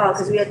can't recall,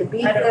 because we had the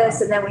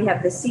BFIS, and then we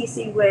have the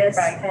CCWIS,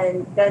 Right.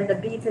 and then the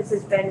BFIS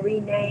has been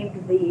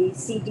renamed the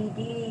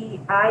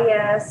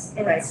CDDIS,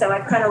 Right. and so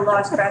I've kind of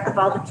lost track of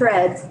all the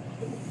threads.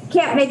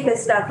 Can't make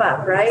this stuff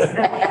up, right? I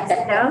mean,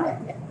 you know?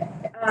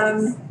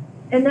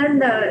 And then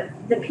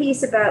the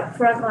piece about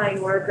frontline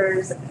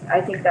workers,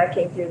 I think that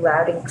came through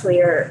loud and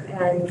clear,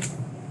 and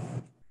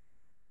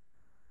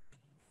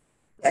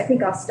I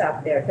think I'll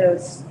stop there.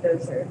 Those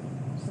are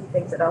some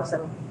things that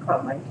also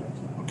caught my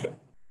attention. Okay.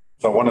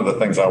 So one of the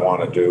things I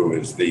want to do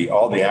is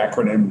all the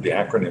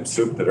acronym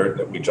soup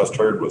that we just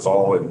heard was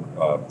all in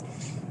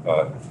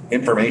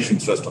information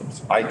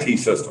systems, IT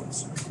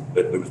systems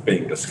that was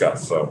being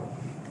discussed. So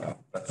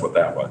that's what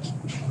that was.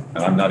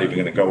 And I'm not even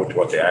going to go into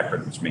what the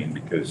acronyms mean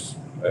because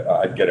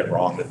I'd get it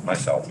wrong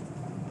myself.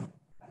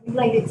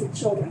 Related to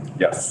children.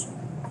 Yes.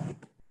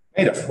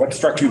 Ada, what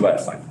struck you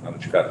last night, now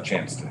that you got a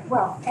chance to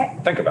Well,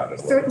 think about it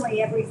a little?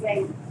 certainly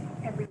everything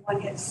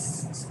everyone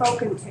has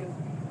spoken to.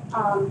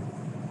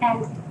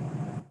 And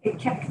it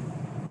kept,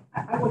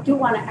 I do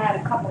want to add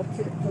a couple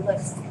to the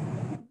list,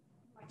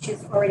 which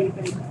has already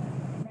been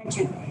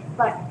mentioned.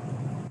 But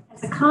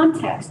as a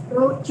context,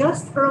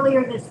 just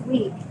earlier this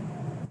week,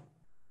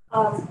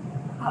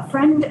 a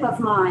friend of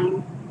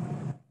mine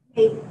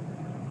made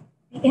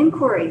the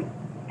inquiry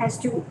as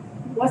to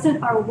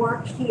wasn't our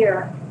work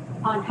here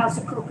on House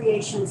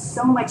appropriations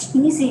so much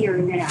easier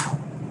now?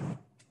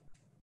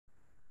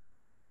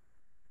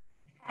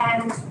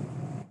 And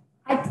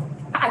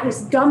I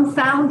was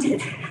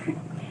dumbfounded.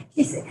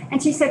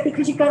 She said,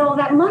 because you got all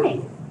that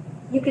money.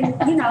 You can,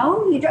 and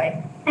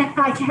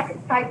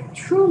I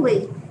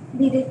truly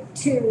needed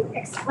to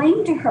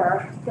explain to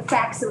her the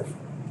facts of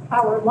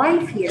our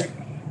life here,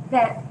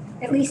 that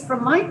at least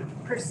from my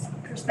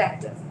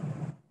perspective,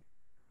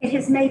 it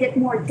has made it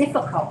more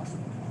difficult.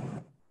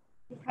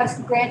 Because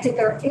granted,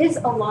 there is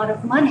a lot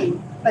of money,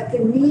 but the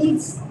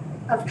needs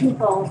of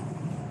people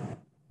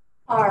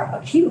are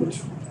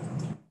acute.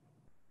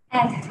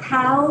 And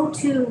how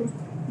to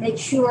make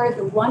sure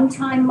the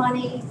one-time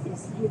money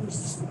is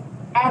used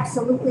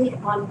absolutely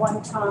on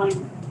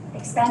one-time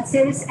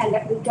expenses, and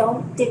that we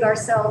don't dig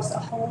ourselves a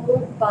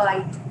hole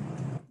by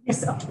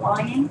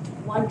misapplying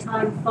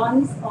one-time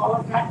funds, all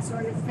of that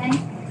sort of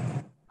thing.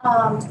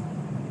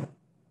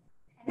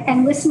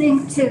 And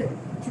listening to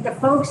the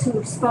folks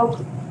who spoke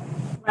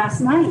last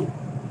night,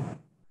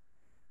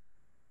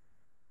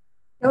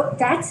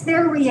 that's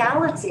their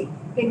reality.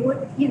 They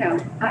would,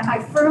 I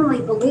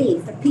firmly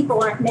believe that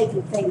people aren't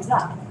making things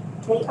up.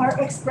 They are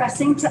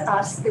expressing to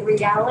us the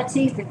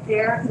reality that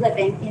they're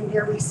living in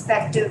their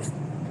respective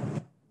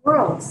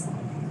worlds,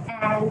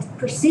 and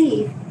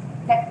perceive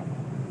that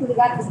we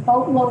got this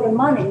boatload of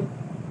money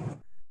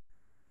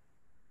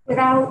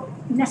without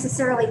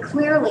necessarily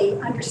clearly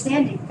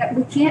understanding that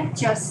we can't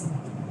just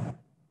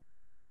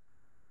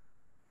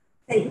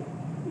say,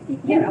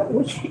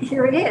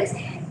 here it is,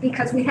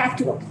 because we have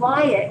to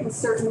apply it in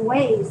certain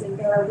ways, and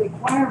there are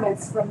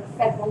requirements from the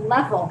federal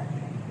level.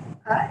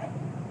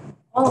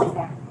 All of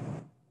that.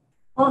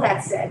 All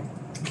that said,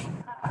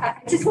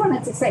 I just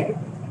wanted to say,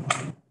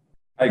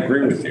 I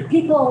agree with you.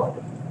 people,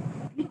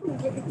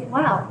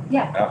 wow,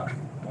 yeah.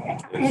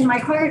 And my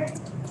heart,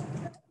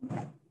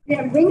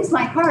 it rings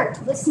my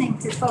heart listening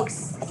to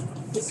folks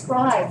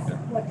describe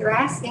what they're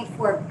asking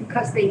for,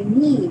 because they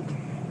need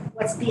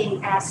what's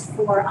being asked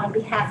for on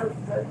behalf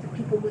of the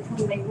people with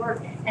whom they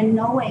work, and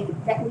knowing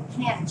that we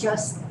can't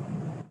just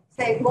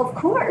say, well, of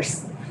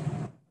course,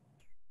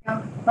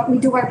 but we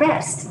do our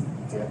best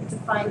to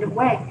find a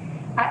way.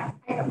 I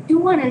do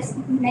want to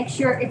make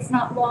sure it's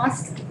not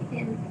lost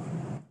in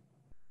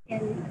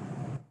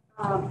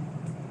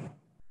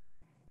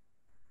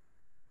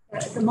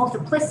the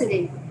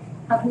multiplicity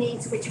of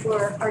needs which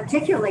were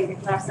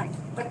articulated last night.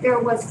 But there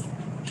was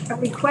a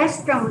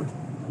request from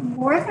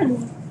more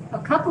than a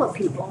couple of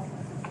people,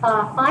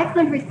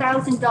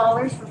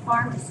 $500,000 for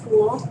farm to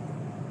school,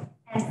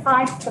 and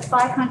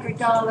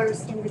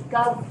 $500 in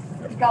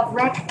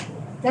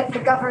the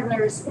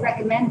governor's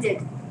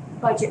recommended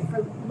budget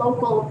for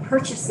local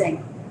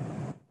purchasing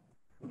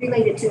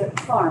related to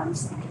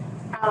farms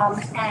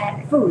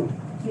and food,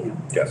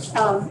 Yes.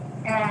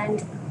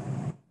 And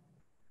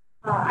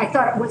I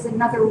thought it was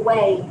another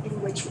way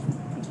in which,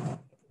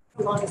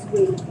 as long as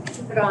we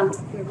keep it on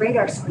the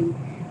radar screen,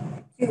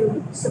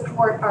 to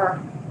support our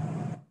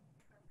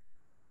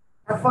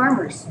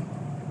farmers,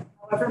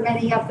 however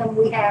many of them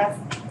we have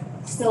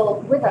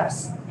still with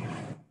us,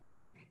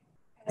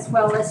 as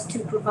well as to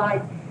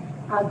provide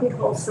good,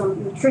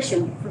 wholesome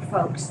nutrition for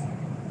folks.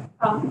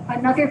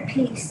 Another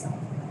piece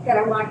that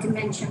I wanted to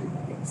mention,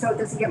 so it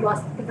doesn't get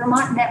lost, the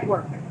Vermont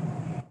network.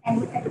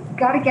 And we've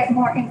got to get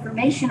more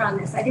information on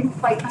this. I didn't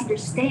quite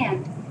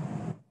understand.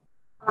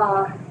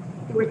 There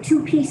were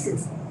two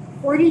pieces,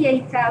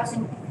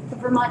 48,000, the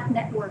Vermont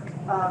network,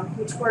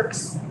 which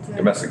works to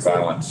Domestic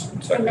violence.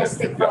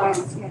 Domestic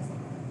violence, yes.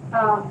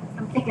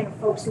 I'm thinking of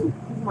folks who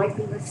might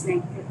be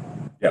listening.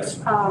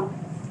 Yes.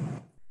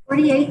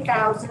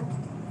 48,000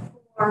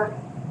 for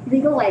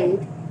legal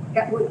aid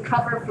that would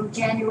cover from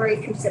January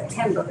through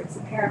September. It's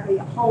apparently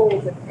a hole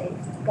that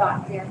they've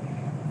got there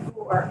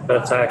for.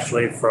 That's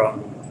actually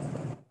from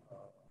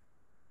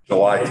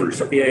July through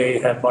September.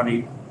 CPA had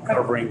money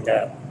covering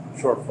that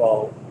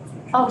shortfall.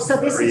 Oh, so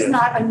this is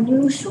not a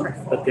new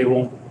shortfall. But they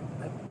won't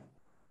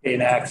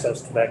gain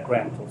access to that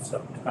grant until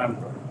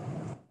September.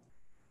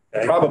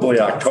 Okay? Probably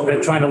October.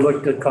 They're trying to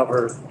look to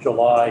cover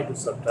July to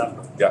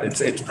September. Yeah,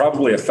 it's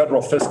probably a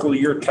federal fiscal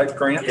year type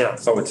grant. Yeah.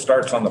 So it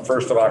starts on the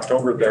 1st of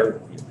October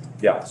there.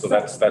 Yeah, so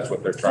that's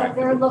what they're trying So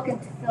to they're do. looking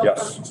to fill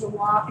Yes. from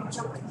July,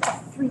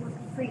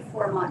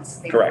 4 months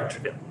there. Correct.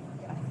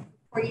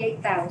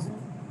 48,000.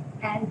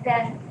 And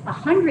then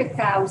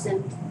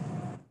 100,000,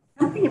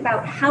 something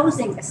about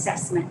housing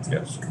assessment.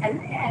 Yes.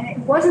 And it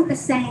wasn't the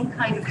same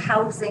kind of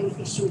housing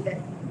issue that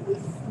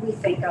we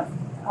think of.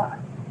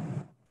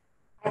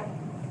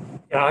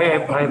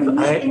 Yeah, We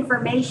need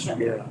information.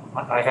 yeah,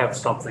 I have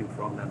something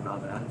from them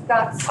on that.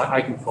 That's,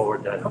 I can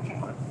forward that. Okay.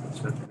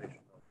 Some information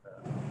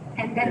about that.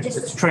 and then just.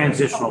 It's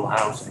transitional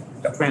housing,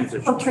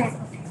 transition. Oh,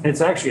 And it's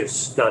actually a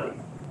study.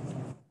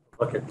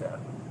 Look at that.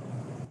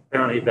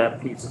 Apparently that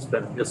piece has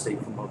been missing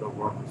from other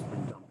work that's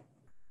been done.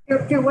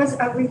 There was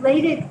a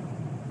related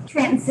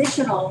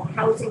transitional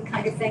housing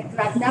kind of thing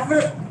that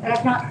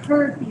I've not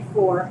heard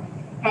before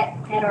at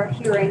our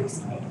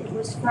hearings. It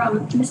was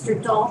from Mr.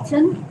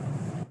 Dalton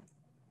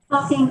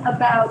talking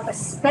about a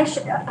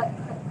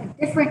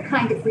different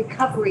kind of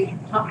recovery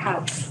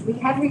house. We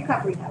have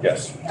recovery house.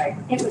 Yes.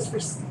 It was for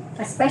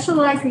a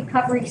specialized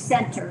recovery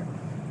center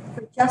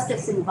for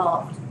justice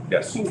involved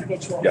Yes.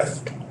 individuals.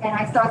 Yes. And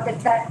I thought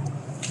that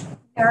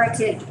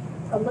merited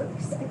a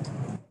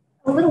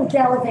little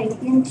delving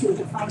into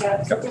to find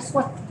out just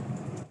what,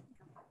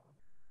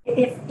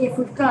 if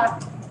we've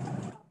got a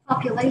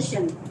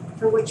population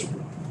for which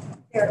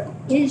there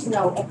is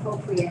no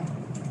appropriate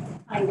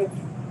kind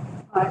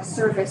of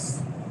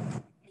service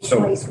in So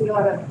place, we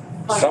ought to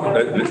find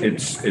out.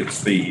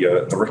 It's the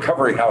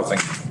recovery housing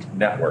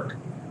network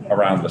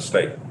around the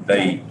state.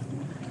 They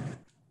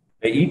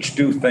each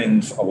do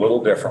things a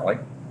little differently.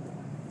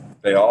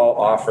 They all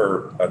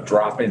offer a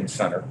drop-in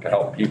center to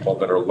help people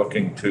that are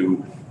looking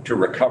to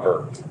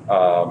recover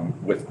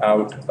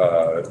without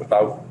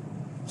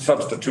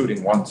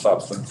substituting one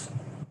substance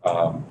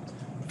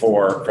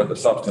for the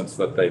substance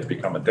that they've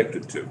become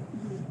addicted to.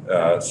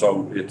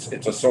 So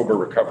it's a sober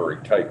recovery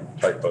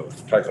type of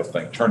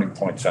thing. Turning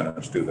Point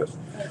centers do this.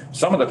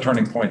 Some of the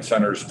Turning Point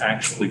centers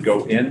actually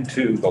go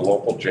into the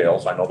local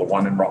jails. I know the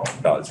one in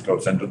Vermont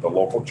goes into the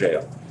local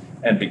jail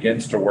and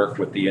begins to work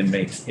with the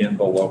inmates in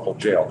the local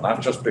jail.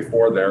 Not just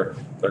before they're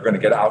going to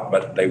get out,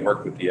 but they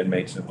work with the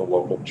inmates in the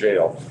local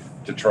jail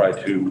to try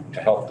to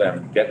help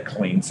them get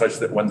clean, such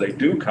that when they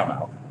do come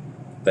out,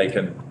 they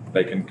can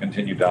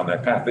continue down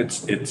that path.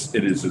 It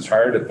is as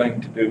hard a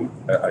thing to do,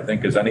 I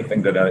think, as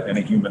anything that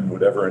any human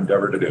would ever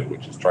endeavor to do,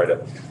 which is try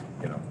to,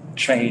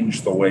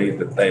 change the way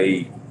that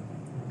they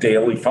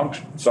daily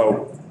function.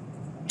 So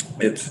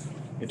it's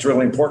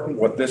really important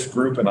what this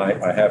group, and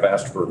I have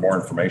asked for more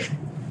information.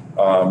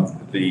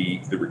 The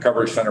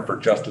Recovery Center for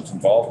Justice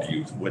Involved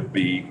Youth would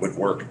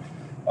work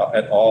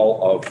at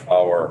all of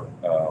our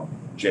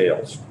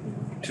jails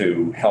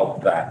to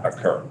help that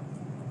occur.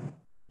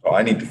 So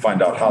I need to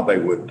find out how they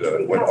would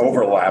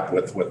overlap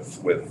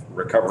with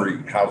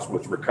recovery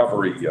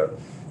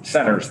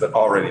centers that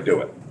already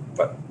do it.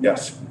 But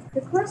yes.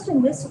 The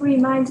question, this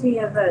reminds me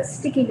of a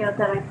sticky note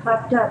that I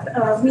popped up.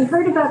 We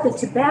heard about the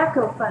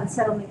tobacco fund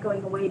settlement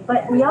going away,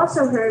 but we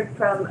also heard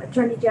from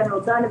Attorney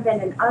General Donovan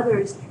and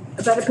others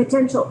about a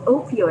potential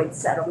opioid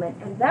settlement,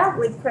 and that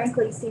would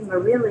frankly seem a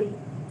really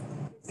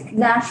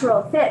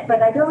natural fit,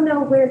 but I don't know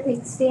where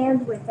things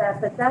stand with that,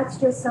 but that's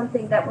just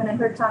something that when I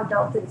heard Tom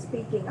Dalton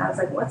speaking, I was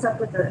like, what's up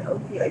with the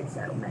opioid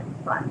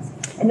settlement funds?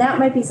 And that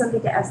might be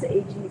something to ask the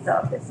AG's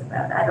office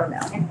about, I don't know.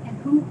 And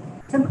who,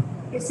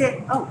 is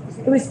it,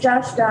 It was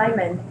Josh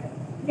Diamond.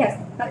 yes,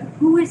 but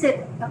who is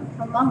it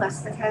among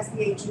us that has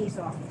the AG's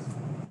office?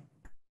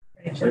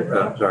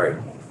 Sorry,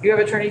 You have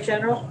Attorney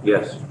General?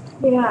 yes.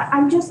 Yeah,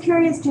 I'm just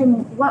curious,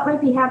 Jim, what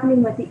might be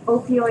happening with the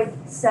opioid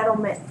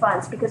settlement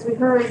funds? Because we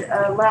heard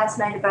last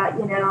night about,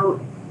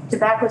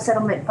 tobacco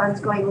settlement funds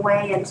going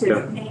away, and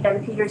to Nate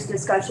and Peter's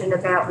discussion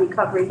about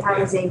recovery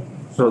housing.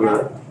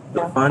 So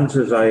the funds,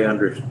 as I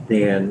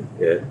understand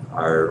it,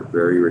 are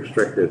very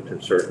restrictive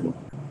to certain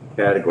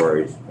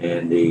categories,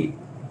 and the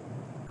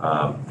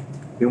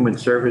Human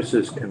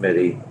Services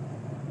Committee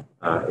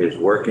is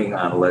working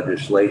on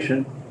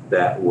legislation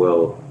that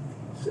will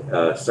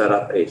set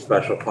up a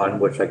special fund,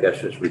 which I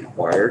guess is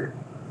required.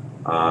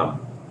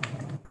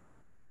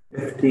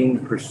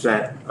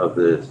 15% of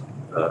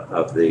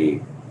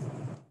the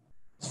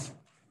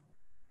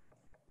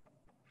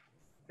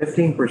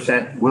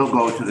 15% will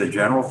go to the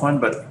general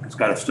fund, but it's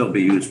got to still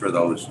be used for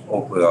those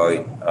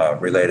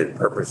opioid related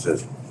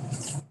purposes.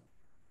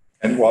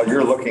 And while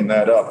you're looking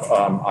that up,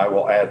 I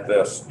will add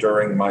this.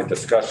 During my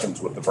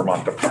discussions with the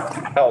Vermont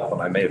Department of Health,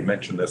 and I may have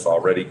mentioned this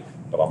already,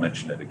 but I'll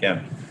mention it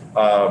again.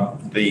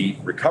 The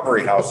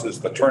recovery houses,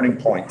 the Turning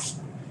Points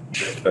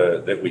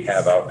that we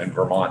have out in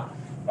Vermont,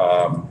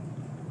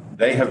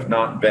 they have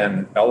not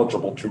been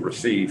eligible to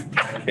receive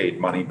Medicaid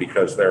money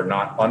because they're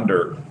not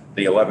under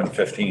the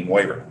 1115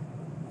 waiver.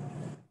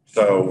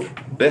 So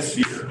this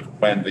year,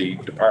 when the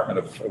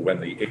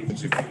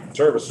Agency of Human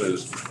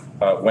Services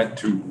went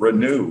to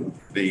renew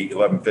the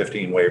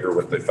 1115 waiver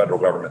with the federal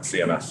government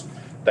CMS,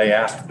 they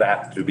asked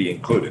that to be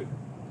included.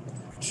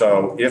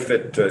 So if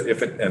it,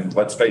 and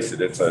let's face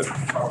it, it's a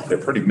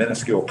pretty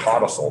minuscule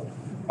codicil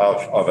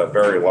of a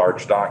very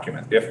large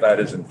document. If that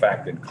is in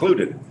fact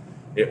included,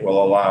 it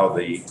will allow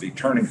the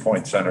turning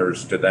point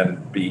centers to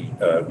then be,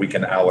 we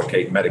can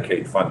allocate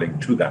Medicaid funding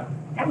to them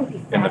That would be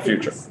in the fabulous.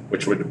 future,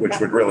 which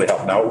would really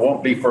help. Now, it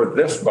won't be for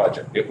this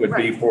budget. It would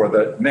be for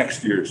the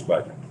next year's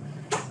budget.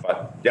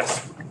 But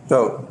yes.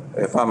 So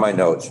if on my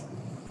notes,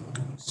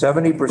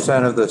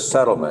 70% of the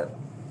settlement,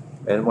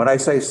 and when I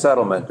say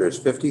settlement, there's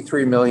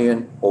 53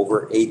 million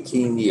over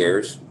 18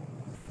 years,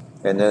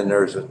 and then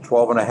there's a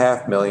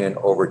 12.5 million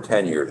over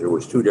 10 years. There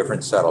was two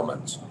different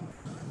settlements.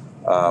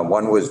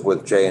 One was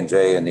with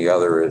J&J and the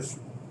other is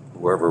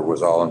whoever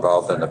was all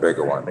involved in the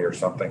bigger one. Or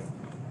something.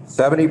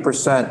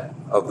 70%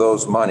 of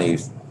those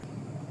monies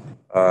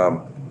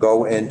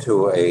go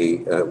into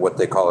a what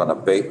they call an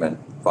abatement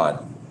fund,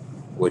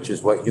 which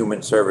is what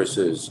Human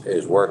Services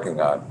is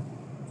working on.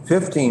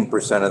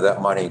 15% of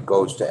that money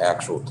goes to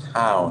actual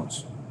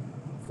towns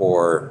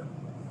for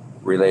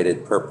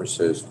related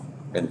purposes,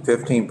 and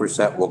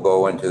 15% will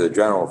go into the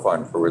general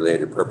fund for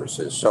related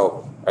purposes.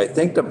 So I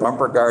think the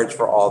bumper guards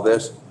for all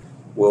this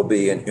will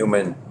be in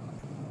Human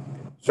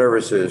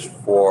Services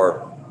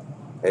for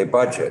a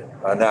budget.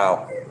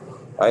 Now,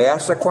 I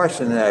asked a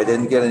question and I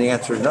didn't get an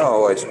answer.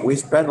 No, we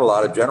spend a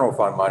lot of general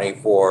fund money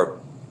for,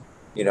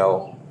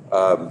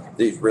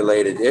 these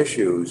related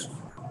issues.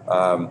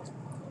 And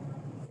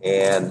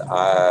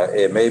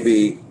it may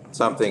be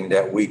something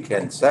that we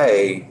can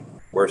say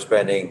we're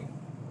spending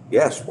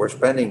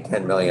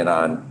 10 million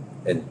on,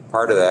 and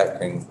part of that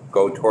can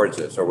go towards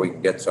this, or we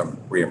can get some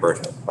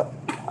reimbursement. But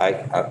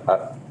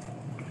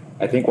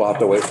I think we'll have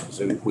to wait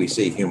until we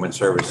see Human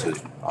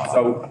Services.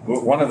 So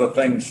one of the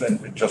things,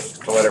 and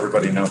just to let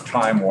everybody know,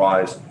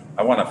 time-wise,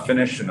 I want to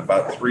finish in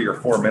about 3 or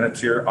 4 minutes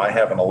here. I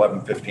have an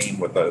 11:15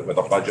 with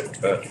a budget,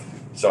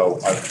 so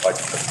I'd like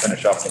to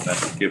finish up and then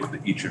give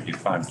each of you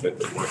time to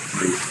work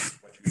through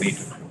what you need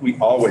to. We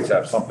always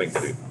have something to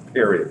do,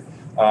 period.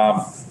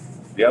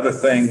 The other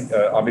thing,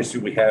 obviously,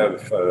 we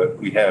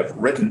have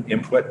written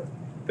input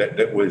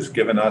that was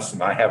given us,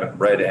 and I haven't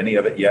read any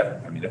of it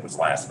yet. I mean, it was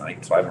last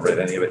night, so I haven't read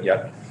any of it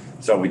yet.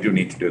 So we do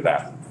need to do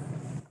that.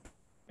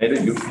 Maybe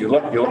you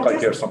look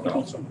like you have something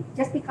else.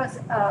 Just because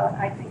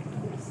I think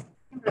it was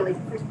Kimberly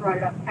first brought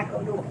it up,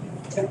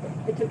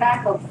 the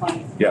tobacco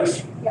fund.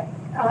 Yes. Yeah,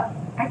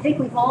 I think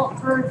we've all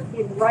heard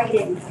in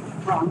writing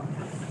from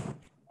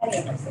many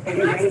of us,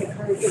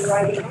 heard in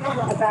writing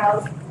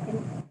about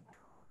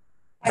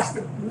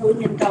 $1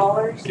 million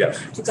Yes.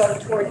 to go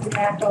toward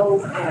tobacco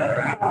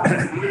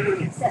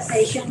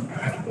cessation.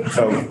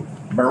 So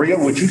Maria,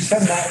 would you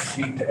send that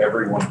sheet to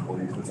everyone,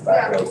 please? The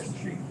tobacco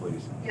sheet,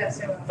 please.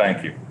 Yes, I will.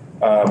 Thank you.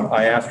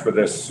 I asked for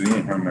this a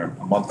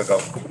month ago.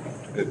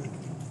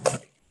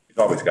 He's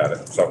always got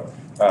it. So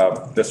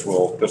this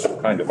will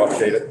kind of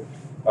update it.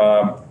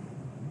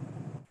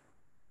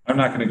 I'm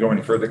not going to go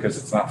any further because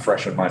it's not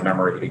fresh in my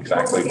memory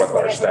exactly what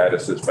our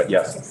status is. But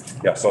yes,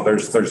 yeah. So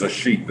there's a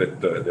sheet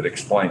that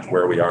explains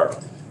where we are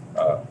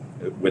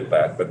with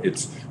that. But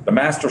it's the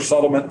master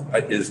settlement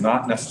is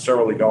not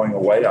necessarily going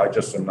away. I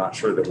just am not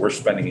sure that we're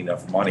spending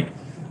enough money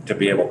to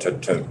be able to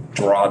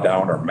draw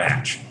down or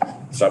match.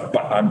 So,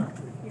 but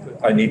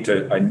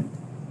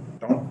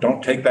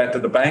don't take that to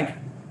the bank.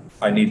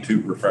 I need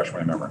to refresh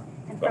my memory.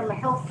 And from a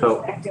health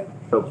perspective.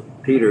 So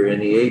Peter, in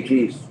the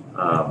AG's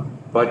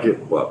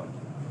budget book,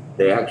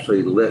 they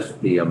actually list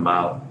the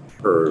amount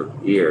per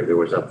year. There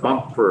was a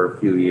bump for a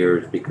few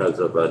years because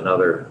of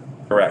another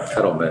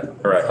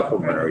settlement,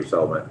 supplementary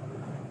settlement.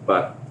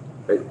 But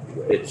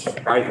it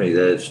surprised me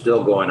that it's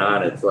still going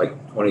on. It's like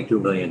 $22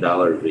 million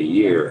a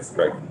year.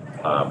 Right.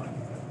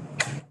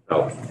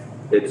 So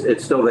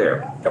it's still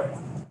there. Yep.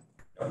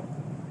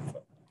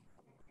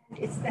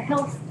 It's the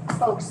health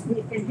folks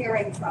we've been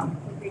hearing from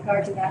with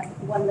regard to that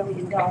 $1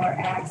 million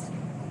act.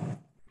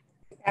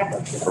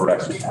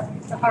 Correct.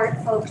 The heart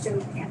folks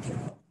and cancer.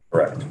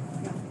 Correct.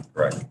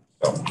 Correct.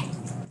 So,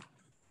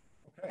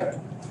 okay.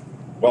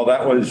 Well,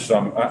 that was,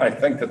 I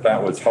think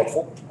that was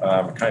helpful.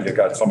 Kind of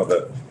got some of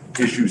the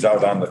issues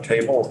out on the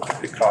table.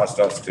 It caused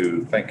us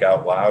to think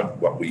out loud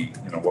what we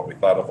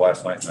thought of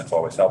last night, and that's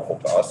always helpful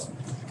to us.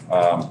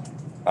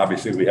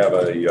 Obviously, we have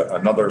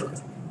another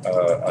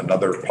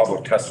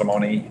public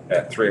testimony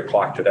at 3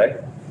 o'clock today.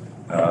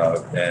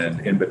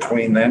 And in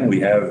between then, we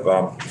have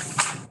a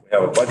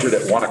budget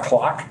at 1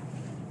 o'clock.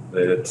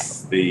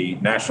 It's the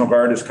National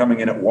Guard is coming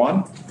in at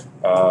 1.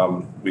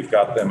 We've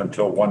got them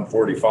until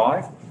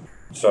 1:45.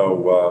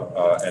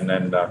 So, and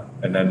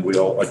then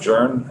we'll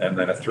adjourn, and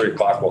then at 3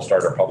 o'clock, we'll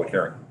start our public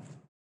hearing.